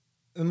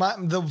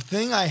the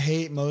thing I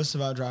hate most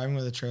about driving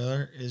with a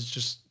trailer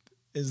is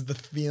the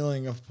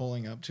feeling of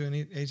pulling up to an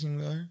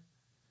 18-wheeler.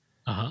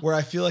 Uh-huh. Where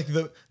I feel like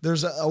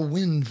there's a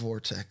wind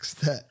vortex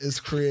that is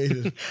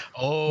created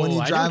when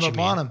you drive up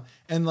on them.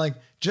 And like,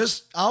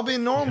 I'll be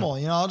normal,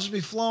 I'll just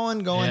be flowing,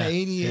 going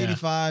 80,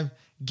 85,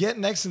 get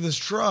next to this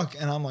truck,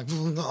 and I'm like,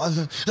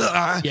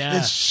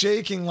 it's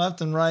shaking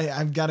left and right.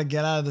 I've got to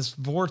get out of this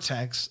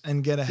vortex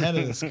and get ahead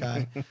of this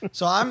guy.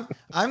 So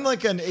I'm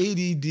like an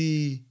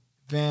ADD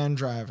van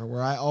driver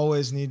where I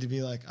always need to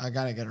be like, I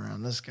got to get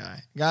around this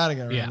guy. Got to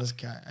get around this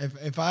guy.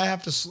 If I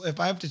have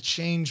to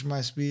change my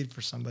speed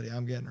for somebody,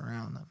 I'm getting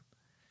around them,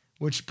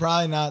 which is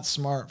probably not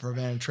smart for a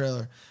van and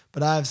trailer,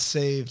 but I've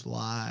saved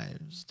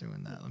lives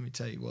doing that. Let me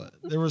tell you what.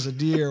 There was a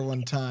deer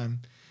one time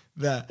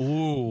that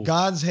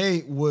God's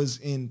hate was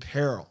in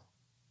peril,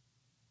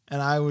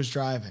 and I was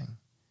driving,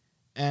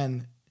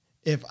 and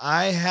if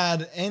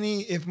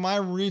my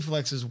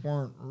reflexes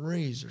weren't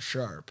razor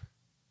sharp,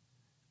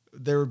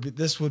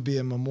 this would be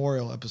a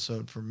memorial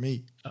episode for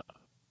me.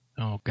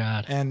 Oh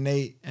God. And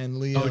Nate and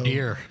Leo. Oh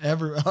dear.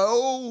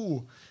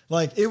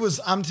 Like it was,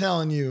 I'm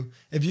telling you,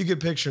 if you could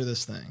picture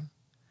this thing.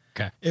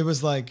 Okay. It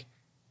was like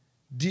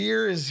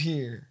deer is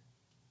here,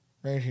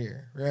 right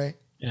here, right?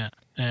 Yeah.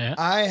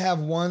 I have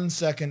 1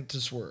 second to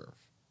swerve.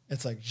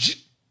 It's like,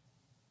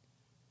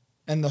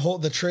 and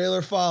the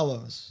trailer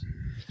follows.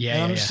 Yeah.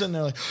 And I'm just sitting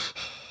there like,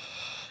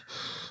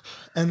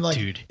 and like,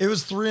 dude. It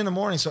was 3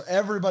 a.m, so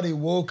everybody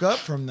woke up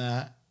from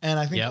that. And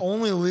I think Yep.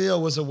 only Leo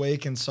was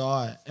awake and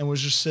saw it and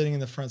was just sitting in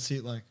the front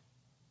seat like,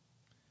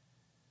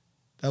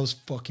 that was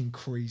fucking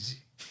crazy.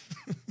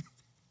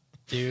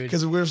 Dude.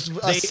 Because we were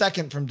a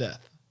second from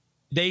death.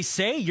 They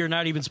say you're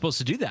not even supposed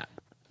to do that.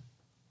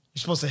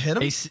 You're supposed to hit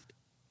him?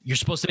 You're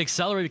supposed to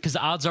accelerate because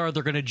the odds are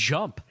they're going to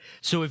jump.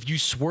 So if you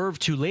swerve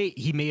too late,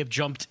 he may have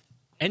jumped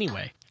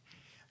anyway.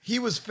 He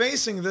was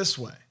facing this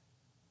way.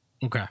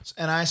 Okay.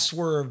 And I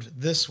swerved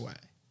this way.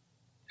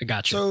 I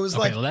got you. So it was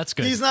well, that's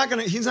good. He's not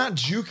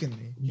juking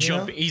me.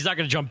 He's not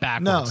going to jump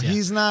backwards. No,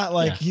 he's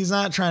not he's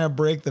not trying to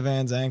break the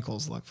van's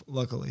ankles,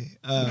 luckily.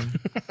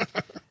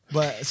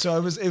 But so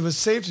it was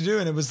safe to do.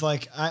 And it was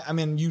like, I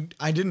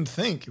didn't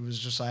think. It was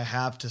just, I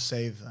have to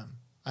save them.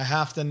 I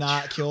have to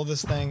not kill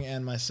this thing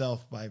and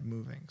myself by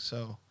moving.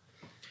 So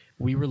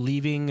we were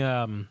leaving,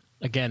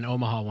 again,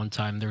 Omaha one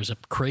time. There was a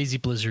crazy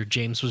blizzard.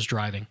 James was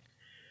driving.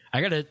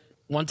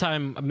 One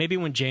time, maybe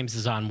when James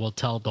is on, we'll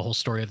tell the whole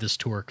story of this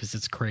tour because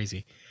it's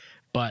crazy.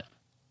 But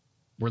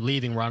we're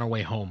leaving, we're on our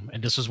way home.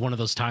 And this was one of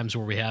those times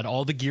where we had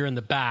all the gear in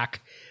the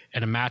back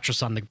and a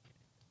mattress on the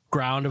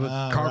ground of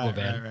a cargo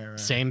van. Right.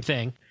 Same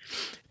thing.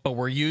 But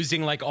we're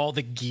using like all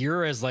the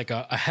gear as like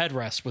a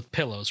headrest with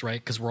pillows, right?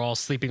 Because we're all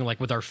sleeping like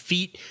with our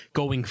feet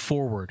going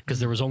forward because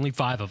there was only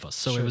 5 of us.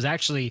 So it was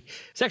actually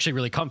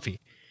really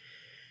comfy.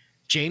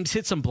 James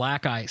hit some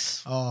black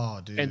ice.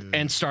 Oh, dude.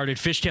 And started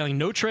fishtailing.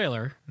 No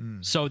trailer.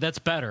 So that's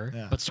better.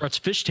 Yeah. But starts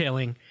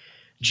fishtailing.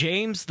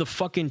 James, the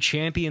fucking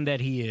champion that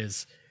he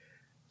is,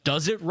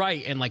 does it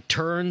right and like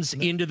turns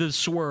into the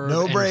swerve.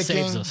 No and braking.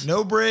 Saves us.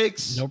 No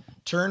brakes. Nope.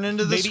 Turn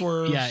into the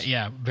swerve.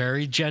 Yeah.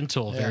 Very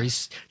gentle. Very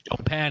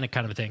don't panic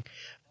kind of a thing.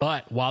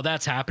 But while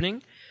that's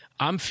happening,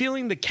 I'm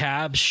feeling the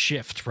cab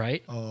shift,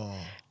 right? Oh.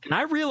 And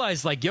I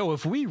realized like,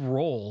 if we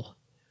roll,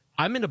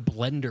 I'm in a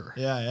blender.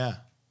 Yeah.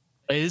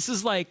 This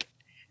is like,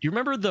 you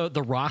remember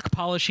the rock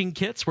polishing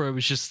kits where it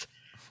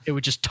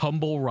would just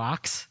tumble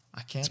rocks?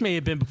 This may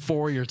have been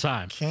before your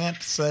time.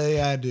 Can't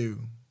say I do.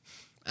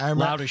 I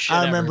Loudest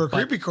remember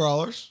creepy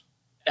crawlers.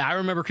 I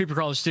remember creepy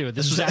crawlers too.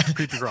 This was after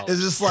creepy crawlers.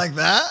 Is this like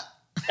that?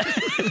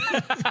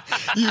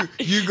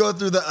 you go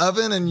through the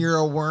oven and you're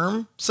a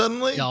worm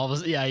suddenly?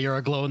 You're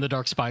a glow in the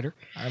dark spider.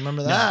 I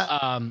remember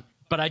that.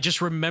 But I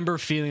just remember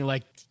feeling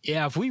like,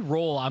 if we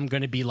roll, I'm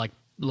going to be like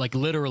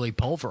literally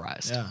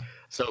pulverized. Yeah.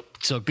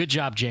 So good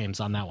job, James,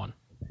 on that one.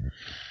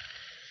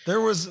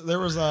 There was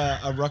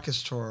a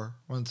Ruckus tour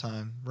one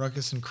time,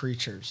 Ruckus and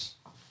Creatures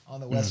on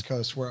the West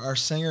Coast, where our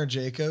singer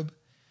Jacob,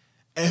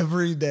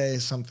 every day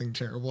something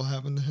terrible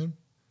happened to him.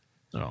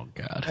 Oh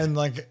God. And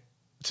like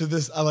to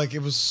this,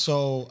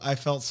 I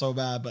felt so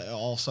bad, but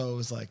also it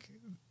was like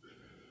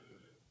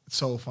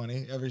so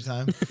funny every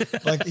time.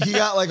 Like he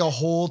got like a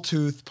whole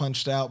tooth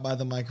punched out by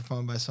the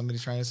microphone by somebody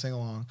trying to sing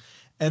along.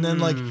 And then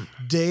like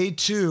day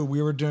 2,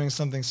 we were doing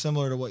something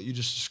similar to what you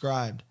just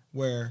described,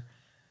 where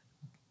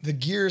the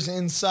gear's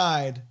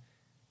inside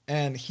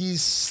and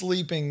he's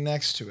sleeping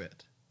next to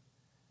it.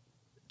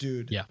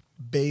 Dude. Yeah.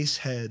 Bass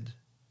head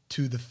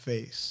to the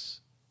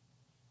face.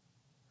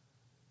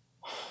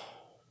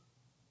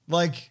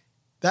 Like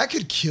that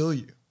could kill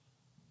you.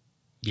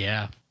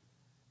 Yeah.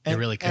 It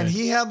really could. And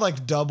he had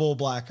like double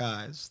black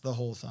eyes the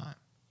whole time.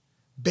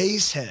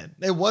 Base head.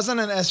 It wasn't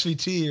an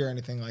SVT or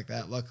anything like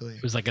that, luckily.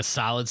 It was like a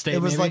solid state.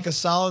 It was maybe? like a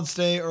solid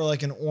state or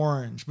like an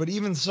orange. But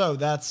even so,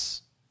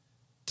 that's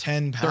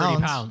 10 pounds.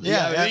 30 pounds.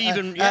 Yeah,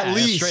 at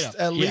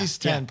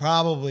least 10,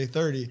 probably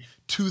 30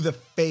 to the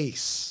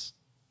face.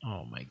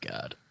 Oh my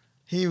God.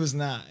 He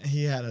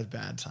had a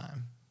bad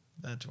time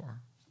that tour.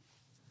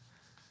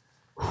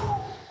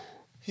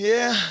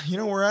 Yeah,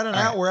 we're at an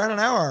hour. We're at an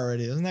hour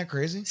already. Isn't that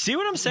crazy? See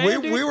what I'm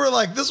saying? We were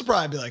like, this will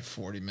probably be like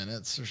 40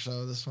 minutes or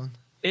so. This one.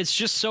 It's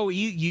just so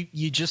you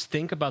just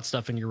think about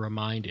stuff and you're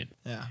reminded.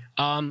 Yeah.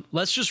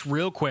 Let's just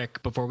real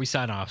quick before we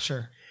sign off.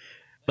 Sure.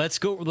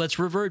 Let's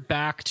revert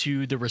back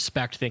to the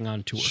respect thing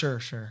on tour.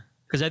 Sure.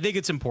 Because I think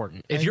it's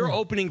important. If you're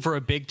opening for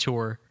a big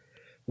tour,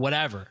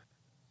 whatever,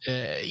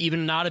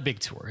 even not a big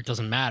tour, it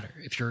doesn't matter.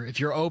 If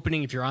you're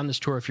opening, if you're on this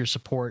tour, if you're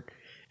support,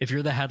 if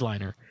you're the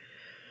headliner,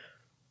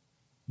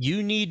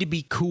 you need to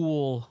be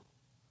cool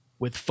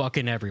with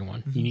fucking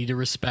everyone. You need to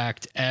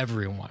respect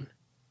everyone.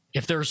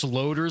 If there's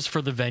loaders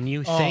for the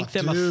venue, thank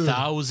them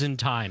 1,000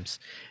 times.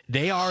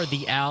 They are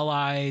the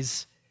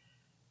allies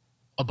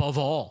above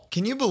all.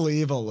 Can you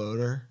believe a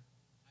loader?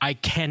 I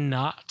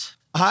cannot.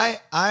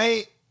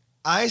 I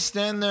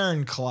stand there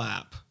and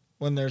clap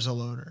when there's a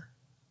loader.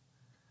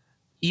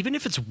 Even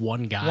if it's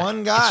one guy.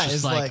 One guy it's just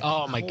is like,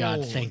 oh my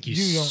God, thank you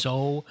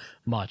so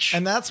much.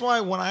 And that's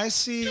why when I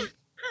see,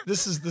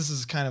 this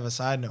is kind of a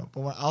side note,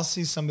 but when I'll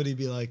see somebody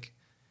be like,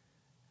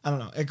 I don't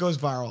know, it goes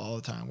viral all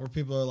the time where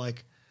people are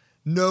like,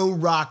 no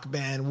rock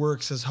band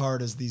works as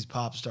hard as these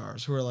pop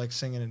stars who are like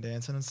singing and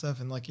dancing and stuff.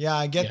 And like, yeah,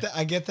 I get that.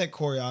 I get that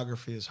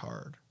choreography is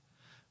hard,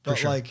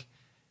 but like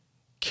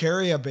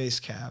carry a bass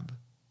cab,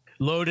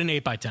 load an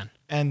 8x10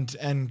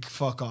 and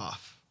fuck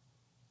off.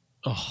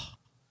 Oh,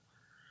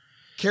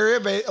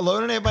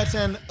 load an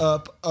 8x10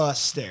 up a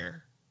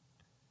stair.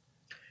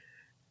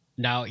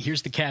 Now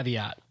here's the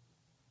caveat.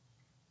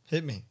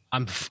 Hit me.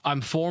 I'm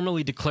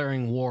formally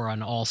declaring war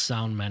on all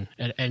sound men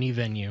at any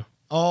venue.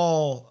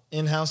 All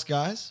in-house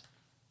guys?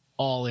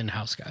 All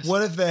in-house guys.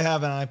 What if they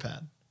have an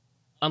iPad?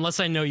 Unless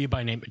I know you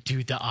by name.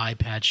 Dude, the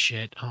iPad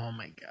shit. Oh,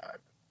 my God.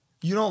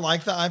 You don't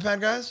like the iPad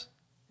guys?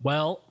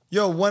 Well.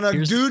 Yo, when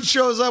a dude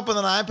shows up with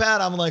an iPad,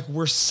 I'm like,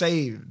 we're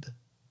saved.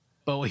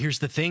 But here's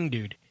the thing,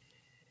 dude.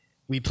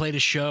 We played a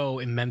show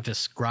in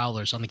Memphis,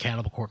 Growlers, on the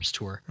Cannibal Corpse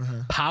tour.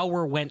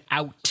 Power went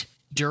out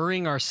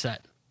during our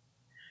set.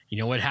 You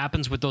know what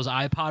happens with those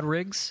iPod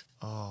rigs?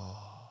 Oh,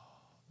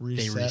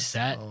 They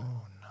reset. Oh,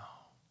 no.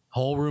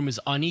 Whole room is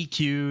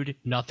un-EQ'd.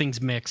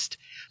 Nothing's mixed.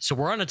 So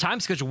we're on a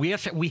time schedule. We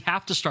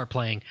have to start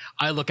playing.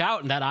 I look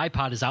out, and that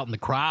iPod is out in the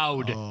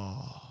crowd.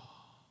 Oh.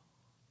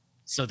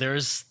 So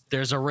there's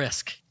a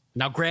risk.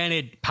 Now,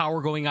 granted,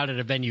 power going out at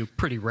a venue,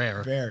 pretty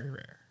rare. Very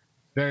rare.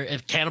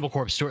 If Cannibal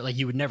Corpse tour, like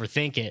you would never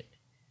think it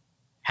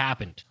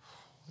happened.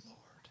 Oh,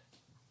 Lord.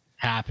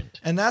 Happened.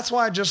 And that's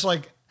why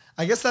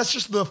I guess that's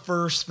just the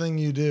first thing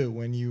you do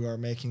when you are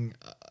making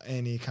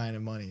any kind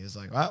of money is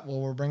like, well,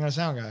 we're bringing a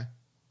sound guy.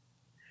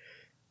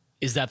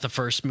 Is that the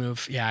first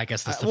move? Yeah, I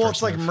guess that's the well, first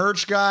it's like move.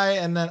 merch guy,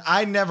 and then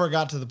I never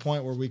got to the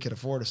point where we could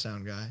afford a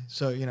sound guy.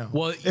 So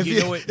Well,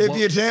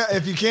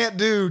 if you can't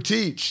do,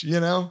 teach.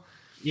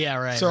 Yeah,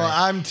 right. So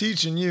right. I'm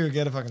teaching you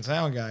get a fucking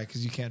sound guy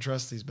because you can't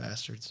trust these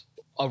bastards.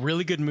 A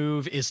really good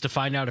move is to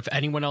find out if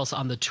anyone else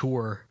on the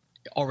tour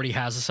already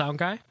has a sound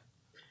guy.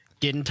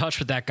 Get in touch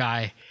with that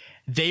guy.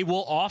 They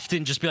will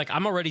often just be like,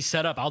 I'm already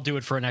set up. I'll do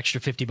it for an extra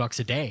 $50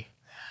 a day.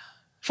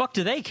 Fuck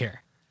do they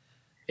care?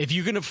 If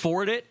you can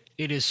afford it,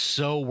 it is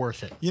so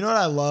worth it. You know what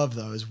I love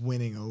though is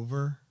winning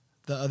over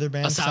the other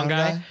band. A sound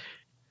guy?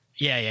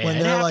 Yeah. When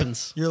it they're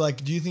happens. like, you're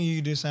like, do you think you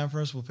can do sound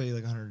for us? We'll pay you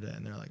like $100 a day.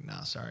 And they're like,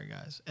 nah, sorry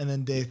guys. And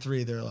then day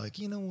 3, they're like,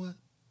 you know what?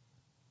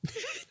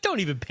 Don't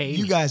even pay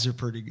You me. guys are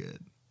pretty good.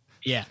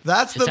 Yeah.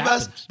 That's the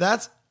happens.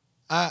 best.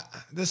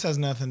 This has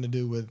nothing to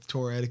do with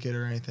tour etiquette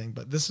or anything,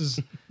 but this is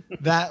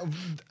that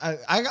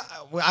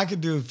I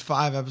could do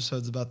 5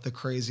 episodes about the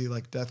crazy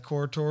like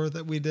deathcore tour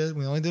that we did.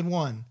 We only did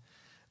one,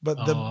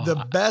 but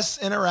the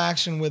best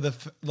interaction with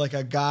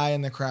a guy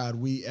in the crowd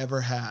we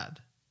ever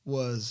had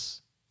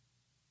was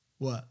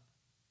what?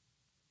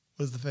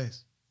 What's the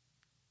face?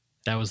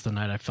 That was the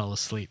night I fell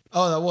asleep.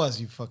 Oh, that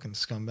was you fucking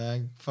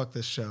scumbag. Fuck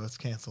this show. It's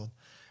canceled.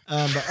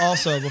 But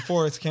also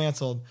before it's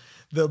canceled,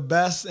 the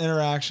best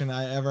interaction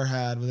I ever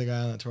had with a guy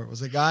on that tour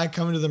was a guy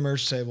coming to the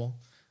merch table,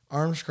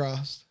 arms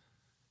crossed.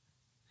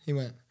 He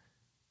went,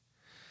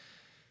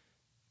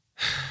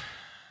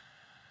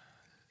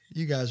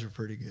 you guys were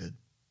pretty good.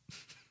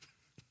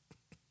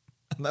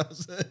 And that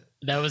was it.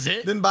 That was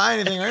it? Didn't buy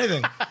anything or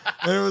anything.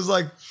 And it was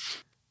like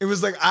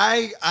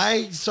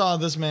I saw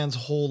this man's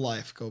whole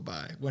life go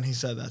by when he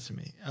said that to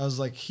me. I was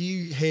like,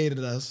 he hated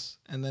us,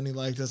 and then he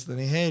liked us, then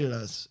he hated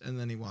us, and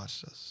then he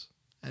watched us.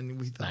 And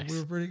we thought we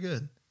were pretty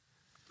good.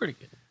 Pretty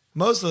good.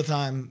 Most of the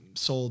time,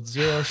 sold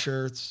 0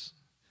 shirts.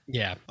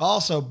 Yeah.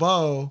 Also,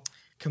 Bo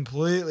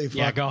completely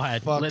go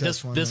ahead.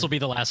 This will be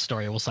the last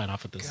story. We'll sign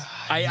off with this. God,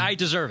 I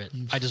deserve it.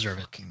 I deserve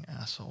it. Fucking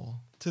asshole.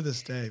 To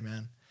this day,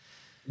 man.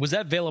 Was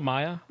that Veil of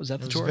Maya? Was that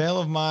the It was tour? Veil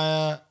of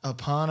Maya,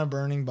 Upon a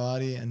Burning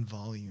Body, and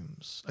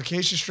Volumes.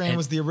 Acacia Strain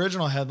was the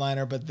original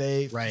headliner, but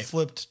they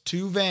flipped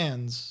 2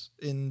 vans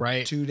in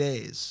 2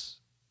 days.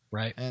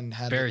 Right. And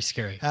very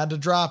scary. Had to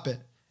drop it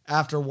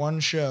after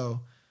one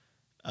show.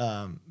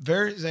 I'm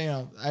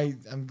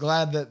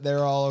glad that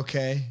they're all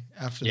okay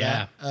after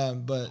that.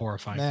 But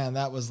horrifying. Man,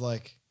 that was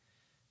like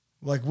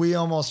we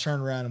almost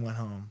turned around and went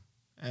home.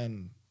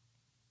 And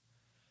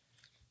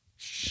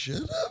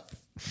shut up.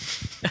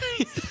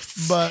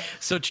 But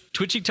so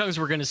Twitching Tongues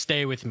were going to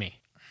stay with me.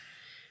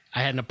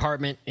 I had an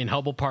apartment in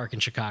Hubble Park in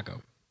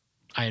Chicago.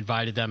 I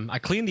invited them. I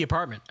cleaned the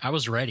apartment. I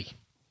was ready.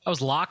 I was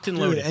locked and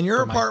loaded. And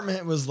your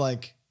apartment was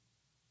like,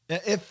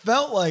 it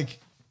felt like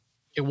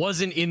it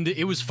wasn't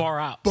it was far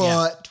out.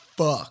 But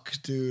fuck,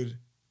 dude.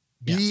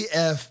 Yeah.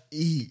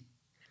 BFE.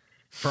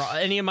 For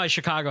any of my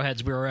Chicago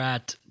heads, we were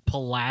at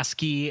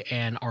Pulaski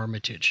and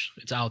Armitage.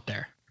 It's out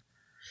there.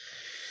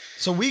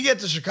 So we get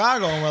to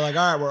Chicago and we're like,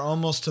 all right, we're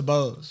almost to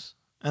Bo's.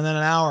 And then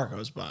an hour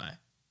goes by.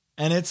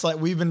 And it's like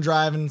we've been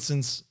driving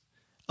since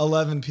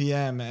 11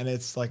 p.m. and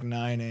it's like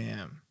 9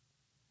 a.m.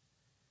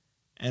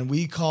 And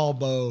we call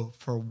Bo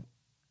for...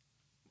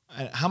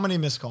 How many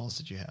missed calls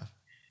did you have?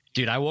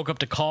 Dude, I woke up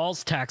to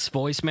calls, text,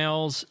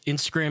 voicemails,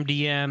 Instagram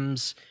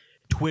DMs,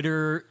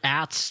 Twitter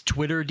ats,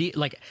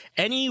 like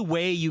any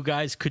way you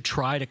guys could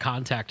try to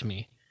contact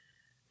me.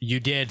 You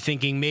did,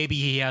 thinking maybe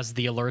he has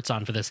the alerts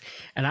on for this.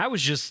 And I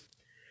was just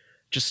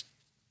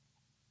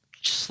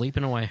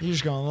sleeping away. You're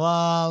just going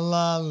la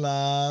la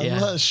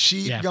la,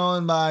 sheep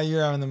going by.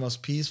 You're having the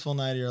most peaceful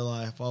night of your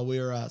life while we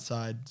were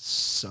outside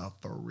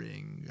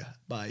suffering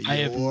by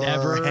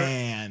your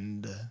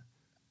hand.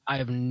 I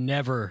have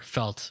never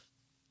felt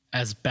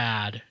as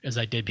bad as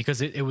I did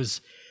because it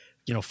was,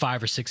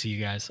 5 or 6 of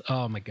you guys.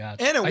 Oh my God.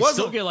 And it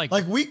wasn't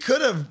like we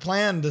could have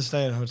planned to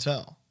stay at a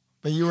hotel,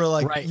 but you were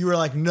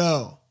like,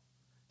 no,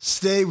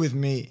 stay with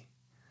me.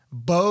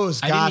 Bo's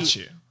got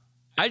you.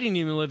 I didn't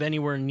even live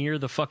anywhere near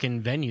the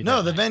fucking venue.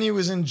 No, the venue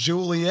was in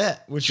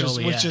Joliet, which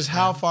is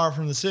how far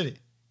from the city?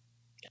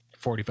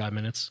 45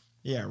 minutes.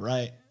 Yeah,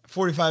 right.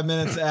 45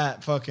 minutes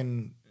at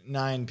fucking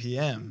 9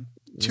 p.m.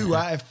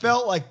 It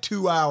felt like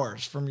 2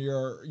 hours from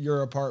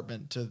your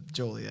apartment to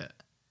Joliet.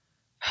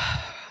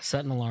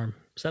 Set an alarm.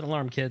 Set an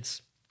alarm,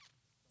 kids.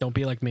 Don't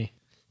be like me.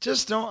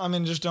 Just don't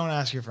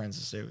ask your friends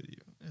to stay with you.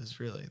 Is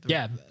really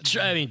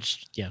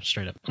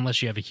straight up.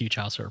 Unless you have a huge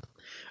house or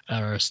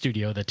a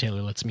studio that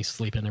Taylor lets me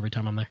sleep in every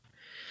time I'm there.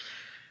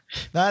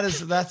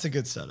 That's a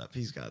good setup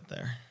he's got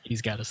there.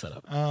 He's got a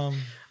setup. All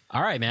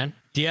right, man.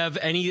 Do you have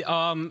any?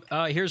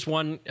 Here's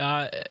one.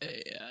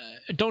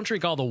 Don't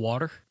drink all the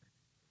water.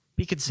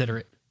 Be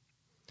considerate.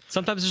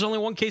 Sometimes there's only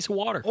one case of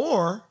water.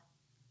 Or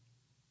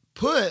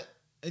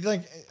a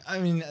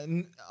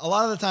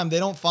lot of the time they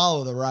don't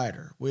follow the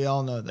rider. We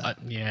all know that.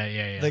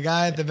 Yeah. The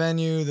guy at the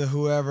venue, the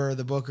whoever,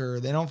 the booker,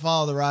 they don't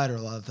follow the rider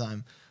a lot of the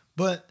time.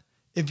 But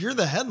if you're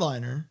the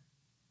headliner,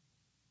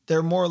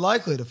 they're more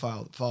likely to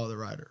follow the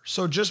rider.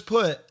 So just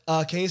put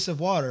a case of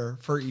water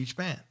for each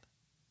band.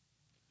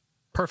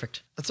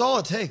 Perfect. That's all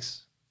it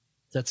takes.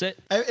 That's it.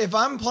 If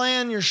I'm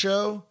playing your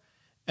show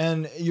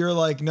and you're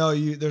like, no,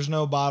 there's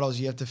no bottles.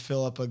 You have to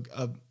fill up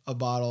a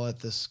bottle at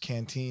this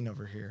canteen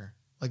over here.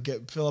 Like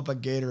fill up a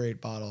Gatorade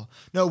bottle.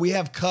 No, we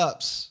have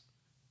cups.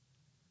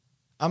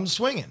 I'm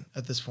swinging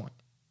at this point.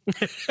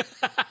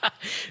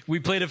 We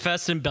played a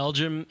fest in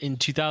Belgium in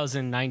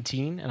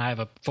 2019, and I have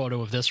a photo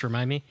of this.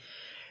 Remind me.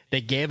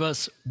 They gave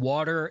us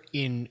water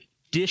in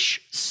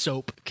dish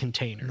soap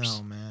containers.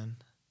 No, man.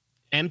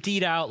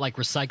 Emptied out, like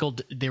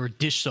recycled. They were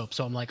dish soap.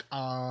 So I'm like,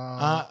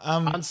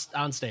 I'm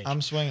on stage.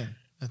 I'm swinging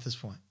at this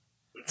point.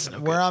 No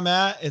Where good. I'm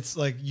at, it's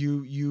like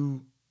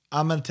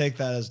I'm going to take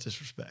that as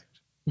disrespect.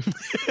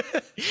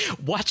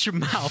 Watch your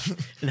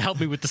mouth and help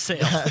me with the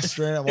sale.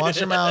 Straight up. Watch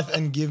your mouth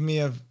and give me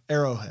a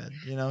Arrowhead.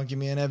 Give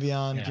me an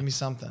Evian. Yeah. Give me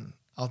something.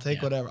 I'll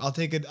take whatever. I'll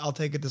take a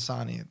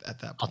Dasani at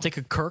that point. I'll take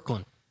a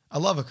Kirkland. I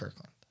love a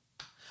Kirkland.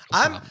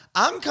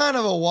 I'm kind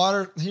of a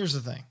water. Here's the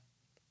thing.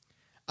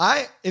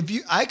 I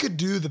could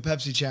do the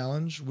Pepsi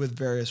challenge with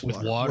various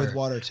with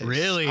water taste.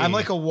 Really? I'm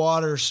like a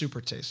water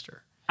super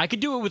taster. I could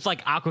do it with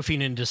like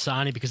Aquafina and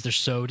Dasani because they're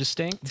so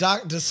distinct.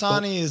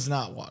 Dasani is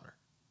not water.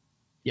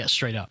 Yeah,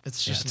 straight up.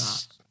 It's just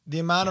not. The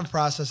amount of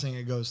processing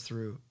it goes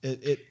through.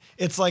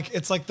 It's like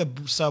the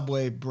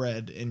Subway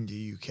bread in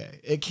the UK.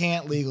 It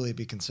can't legally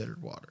be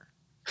considered water.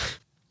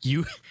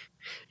 You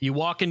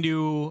walk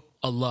into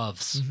a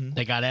Love's. Mm-hmm.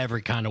 They got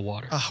every kind of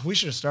water. We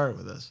should have started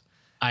with this.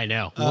 I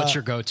know. What's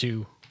your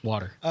go-to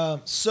water?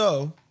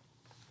 So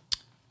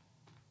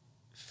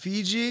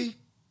Fiji,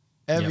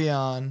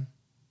 Evian,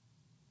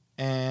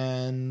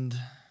 and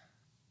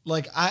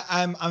like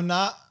I'm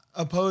not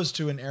opposed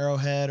to an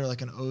Arrowhead or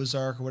like an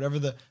Ozark or whatever,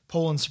 the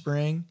Poland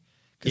Spring,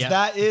 because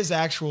that is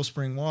actual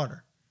spring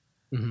water.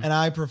 Mm-hmm. And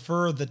I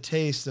prefer the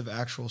taste of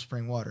actual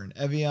spring water. And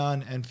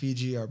Evian and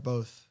Fiji are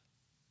both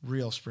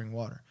real spring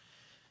water.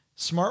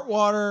 Smart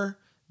water,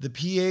 the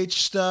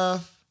pH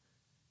stuff,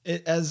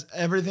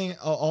 everything,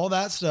 all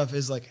that stuff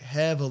is like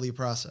heavily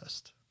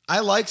processed.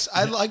 I like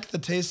the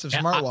taste of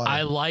smart water.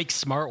 I like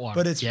smart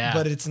water, but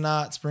it's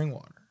not spring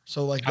water.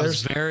 So like I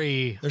was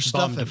very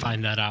bummed to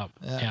find that out.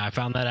 Yeah. I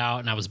found that out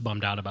and I was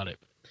bummed out about it.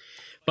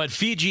 But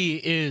Fiji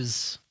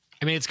is,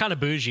 it's kind of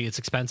bougie. It's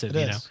expensive,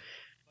 you know,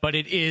 but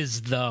it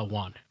is the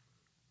one.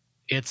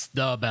 It's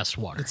the best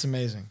water. It's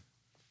amazing.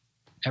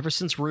 Ever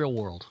since Real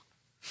World.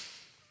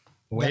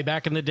 Way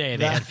back in the day,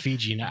 they had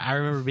Fiji. And I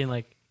remember being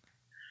like,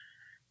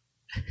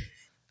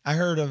 I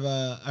heard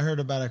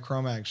about a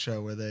Cro-Mags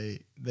show where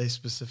they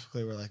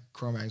specifically were like,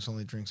 Cro-Mags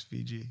only drinks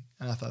Fiji.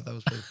 And I thought that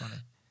was pretty funny.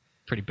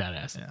 Pretty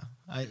badass. Yeah.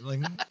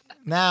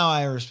 Now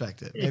I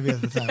respect it. Maybe at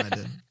the time I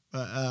didn't.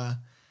 But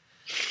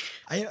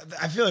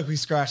I feel like we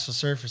scratched the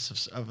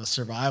surface of a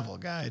survival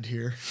guide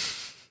here.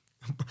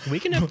 We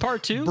can have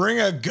part 2.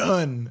 Bring a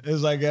gun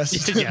is, I guess,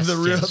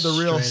 the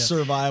real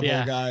survival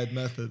guide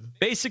method.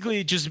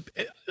 Basically, just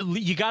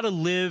you got to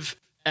live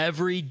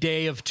every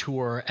day of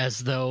tour as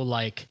though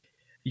like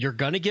you're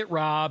gonna get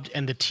robbed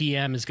and the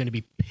TM is gonna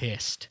be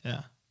pissed.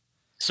 Yeah.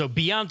 So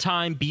be on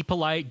time, be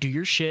polite, do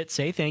your shit,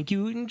 say thank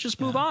you, and just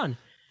move on.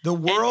 The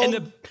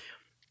world,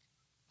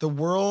 the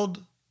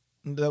world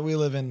that we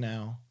live in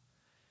now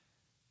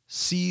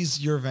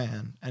sees your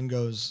van and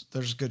goes,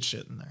 "There's good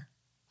shit in there.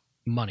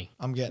 Money.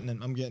 I'm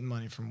getting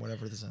money from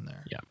whatever is in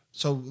there." Yeah.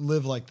 So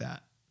live like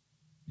that.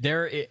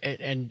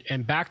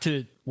 And back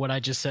to what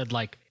I just said,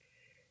 like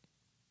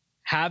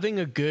having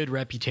a good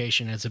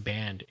reputation as a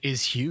band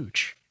is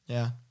huge.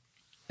 Yeah.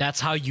 That's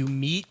how you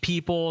meet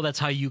people. That's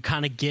how you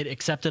kind of get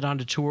accepted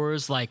onto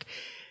tours. Like,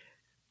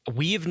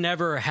 we've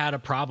never had a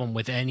problem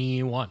with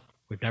anyone.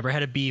 We've never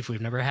had a beef.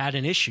 We've never had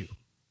an issue.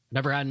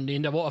 Never had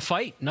a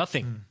fight.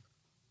 Nothing.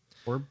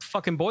 We're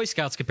fucking Boy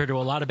Scouts compared to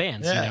a lot of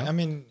bands. Yeah, you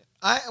know?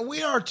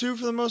 We are too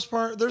for the most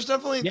part. There's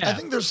definitely, I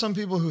think there's some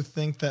people who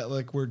think that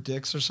like we're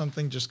dicks or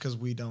something just because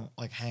we don't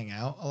like hang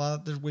out a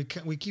lot. We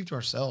keep to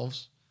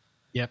ourselves.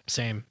 Yep,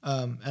 same.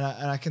 And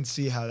I can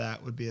see how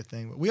that would be a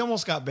thing. But we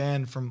almost got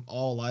banned from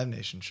all Live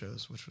Nation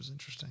shows, which was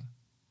interesting.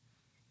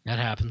 That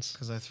happens.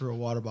 because I threw a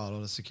water bottle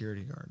at a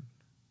security guard.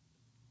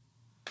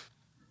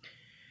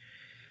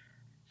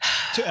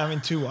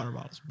 Two water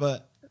bottles,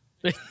 but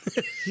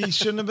he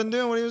shouldn't have been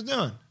doing what he was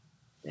doing.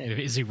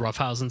 Is he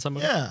roughhousing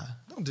somebody? Yeah,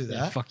 don't do that.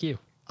 Yeah, fuck you.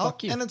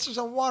 Fuck you. And it's just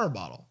a water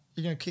bottle.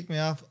 You're going to kick me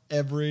off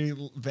every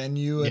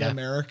venue in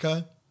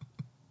America?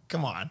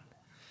 Come on.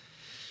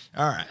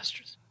 All right.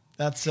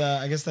 That's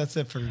I guess that's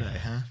it for today,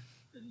 huh?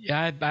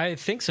 Yeah, I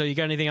think so. You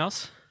got anything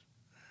else?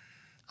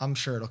 I'm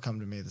sure it'll come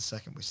to me the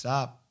second we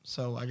stop.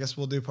 So I guess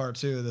we'll do part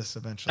 2 of this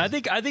eventually. I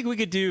think we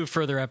could do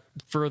further.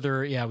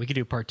 Yeah, we could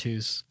do part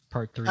 2s,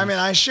 part 3. I mean,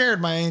 I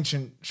shared my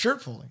ancient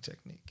shirt folding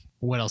technique.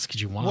 What else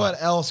could you want?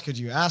 What else could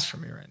you ask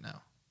from me right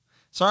now?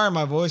 Sorry,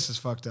 my voice is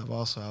fucked up.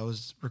 Also, I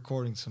was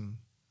recording some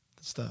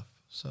stuff,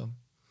 so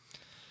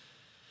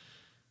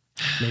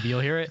maybe you'll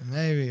hear it.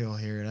 Maybe you'll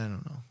hear it. I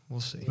don't know. We'll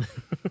see.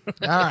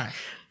 All right.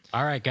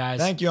 All right, guys.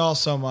 Thank you all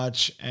so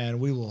much, and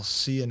we will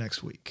see you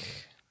next week.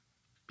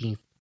 Being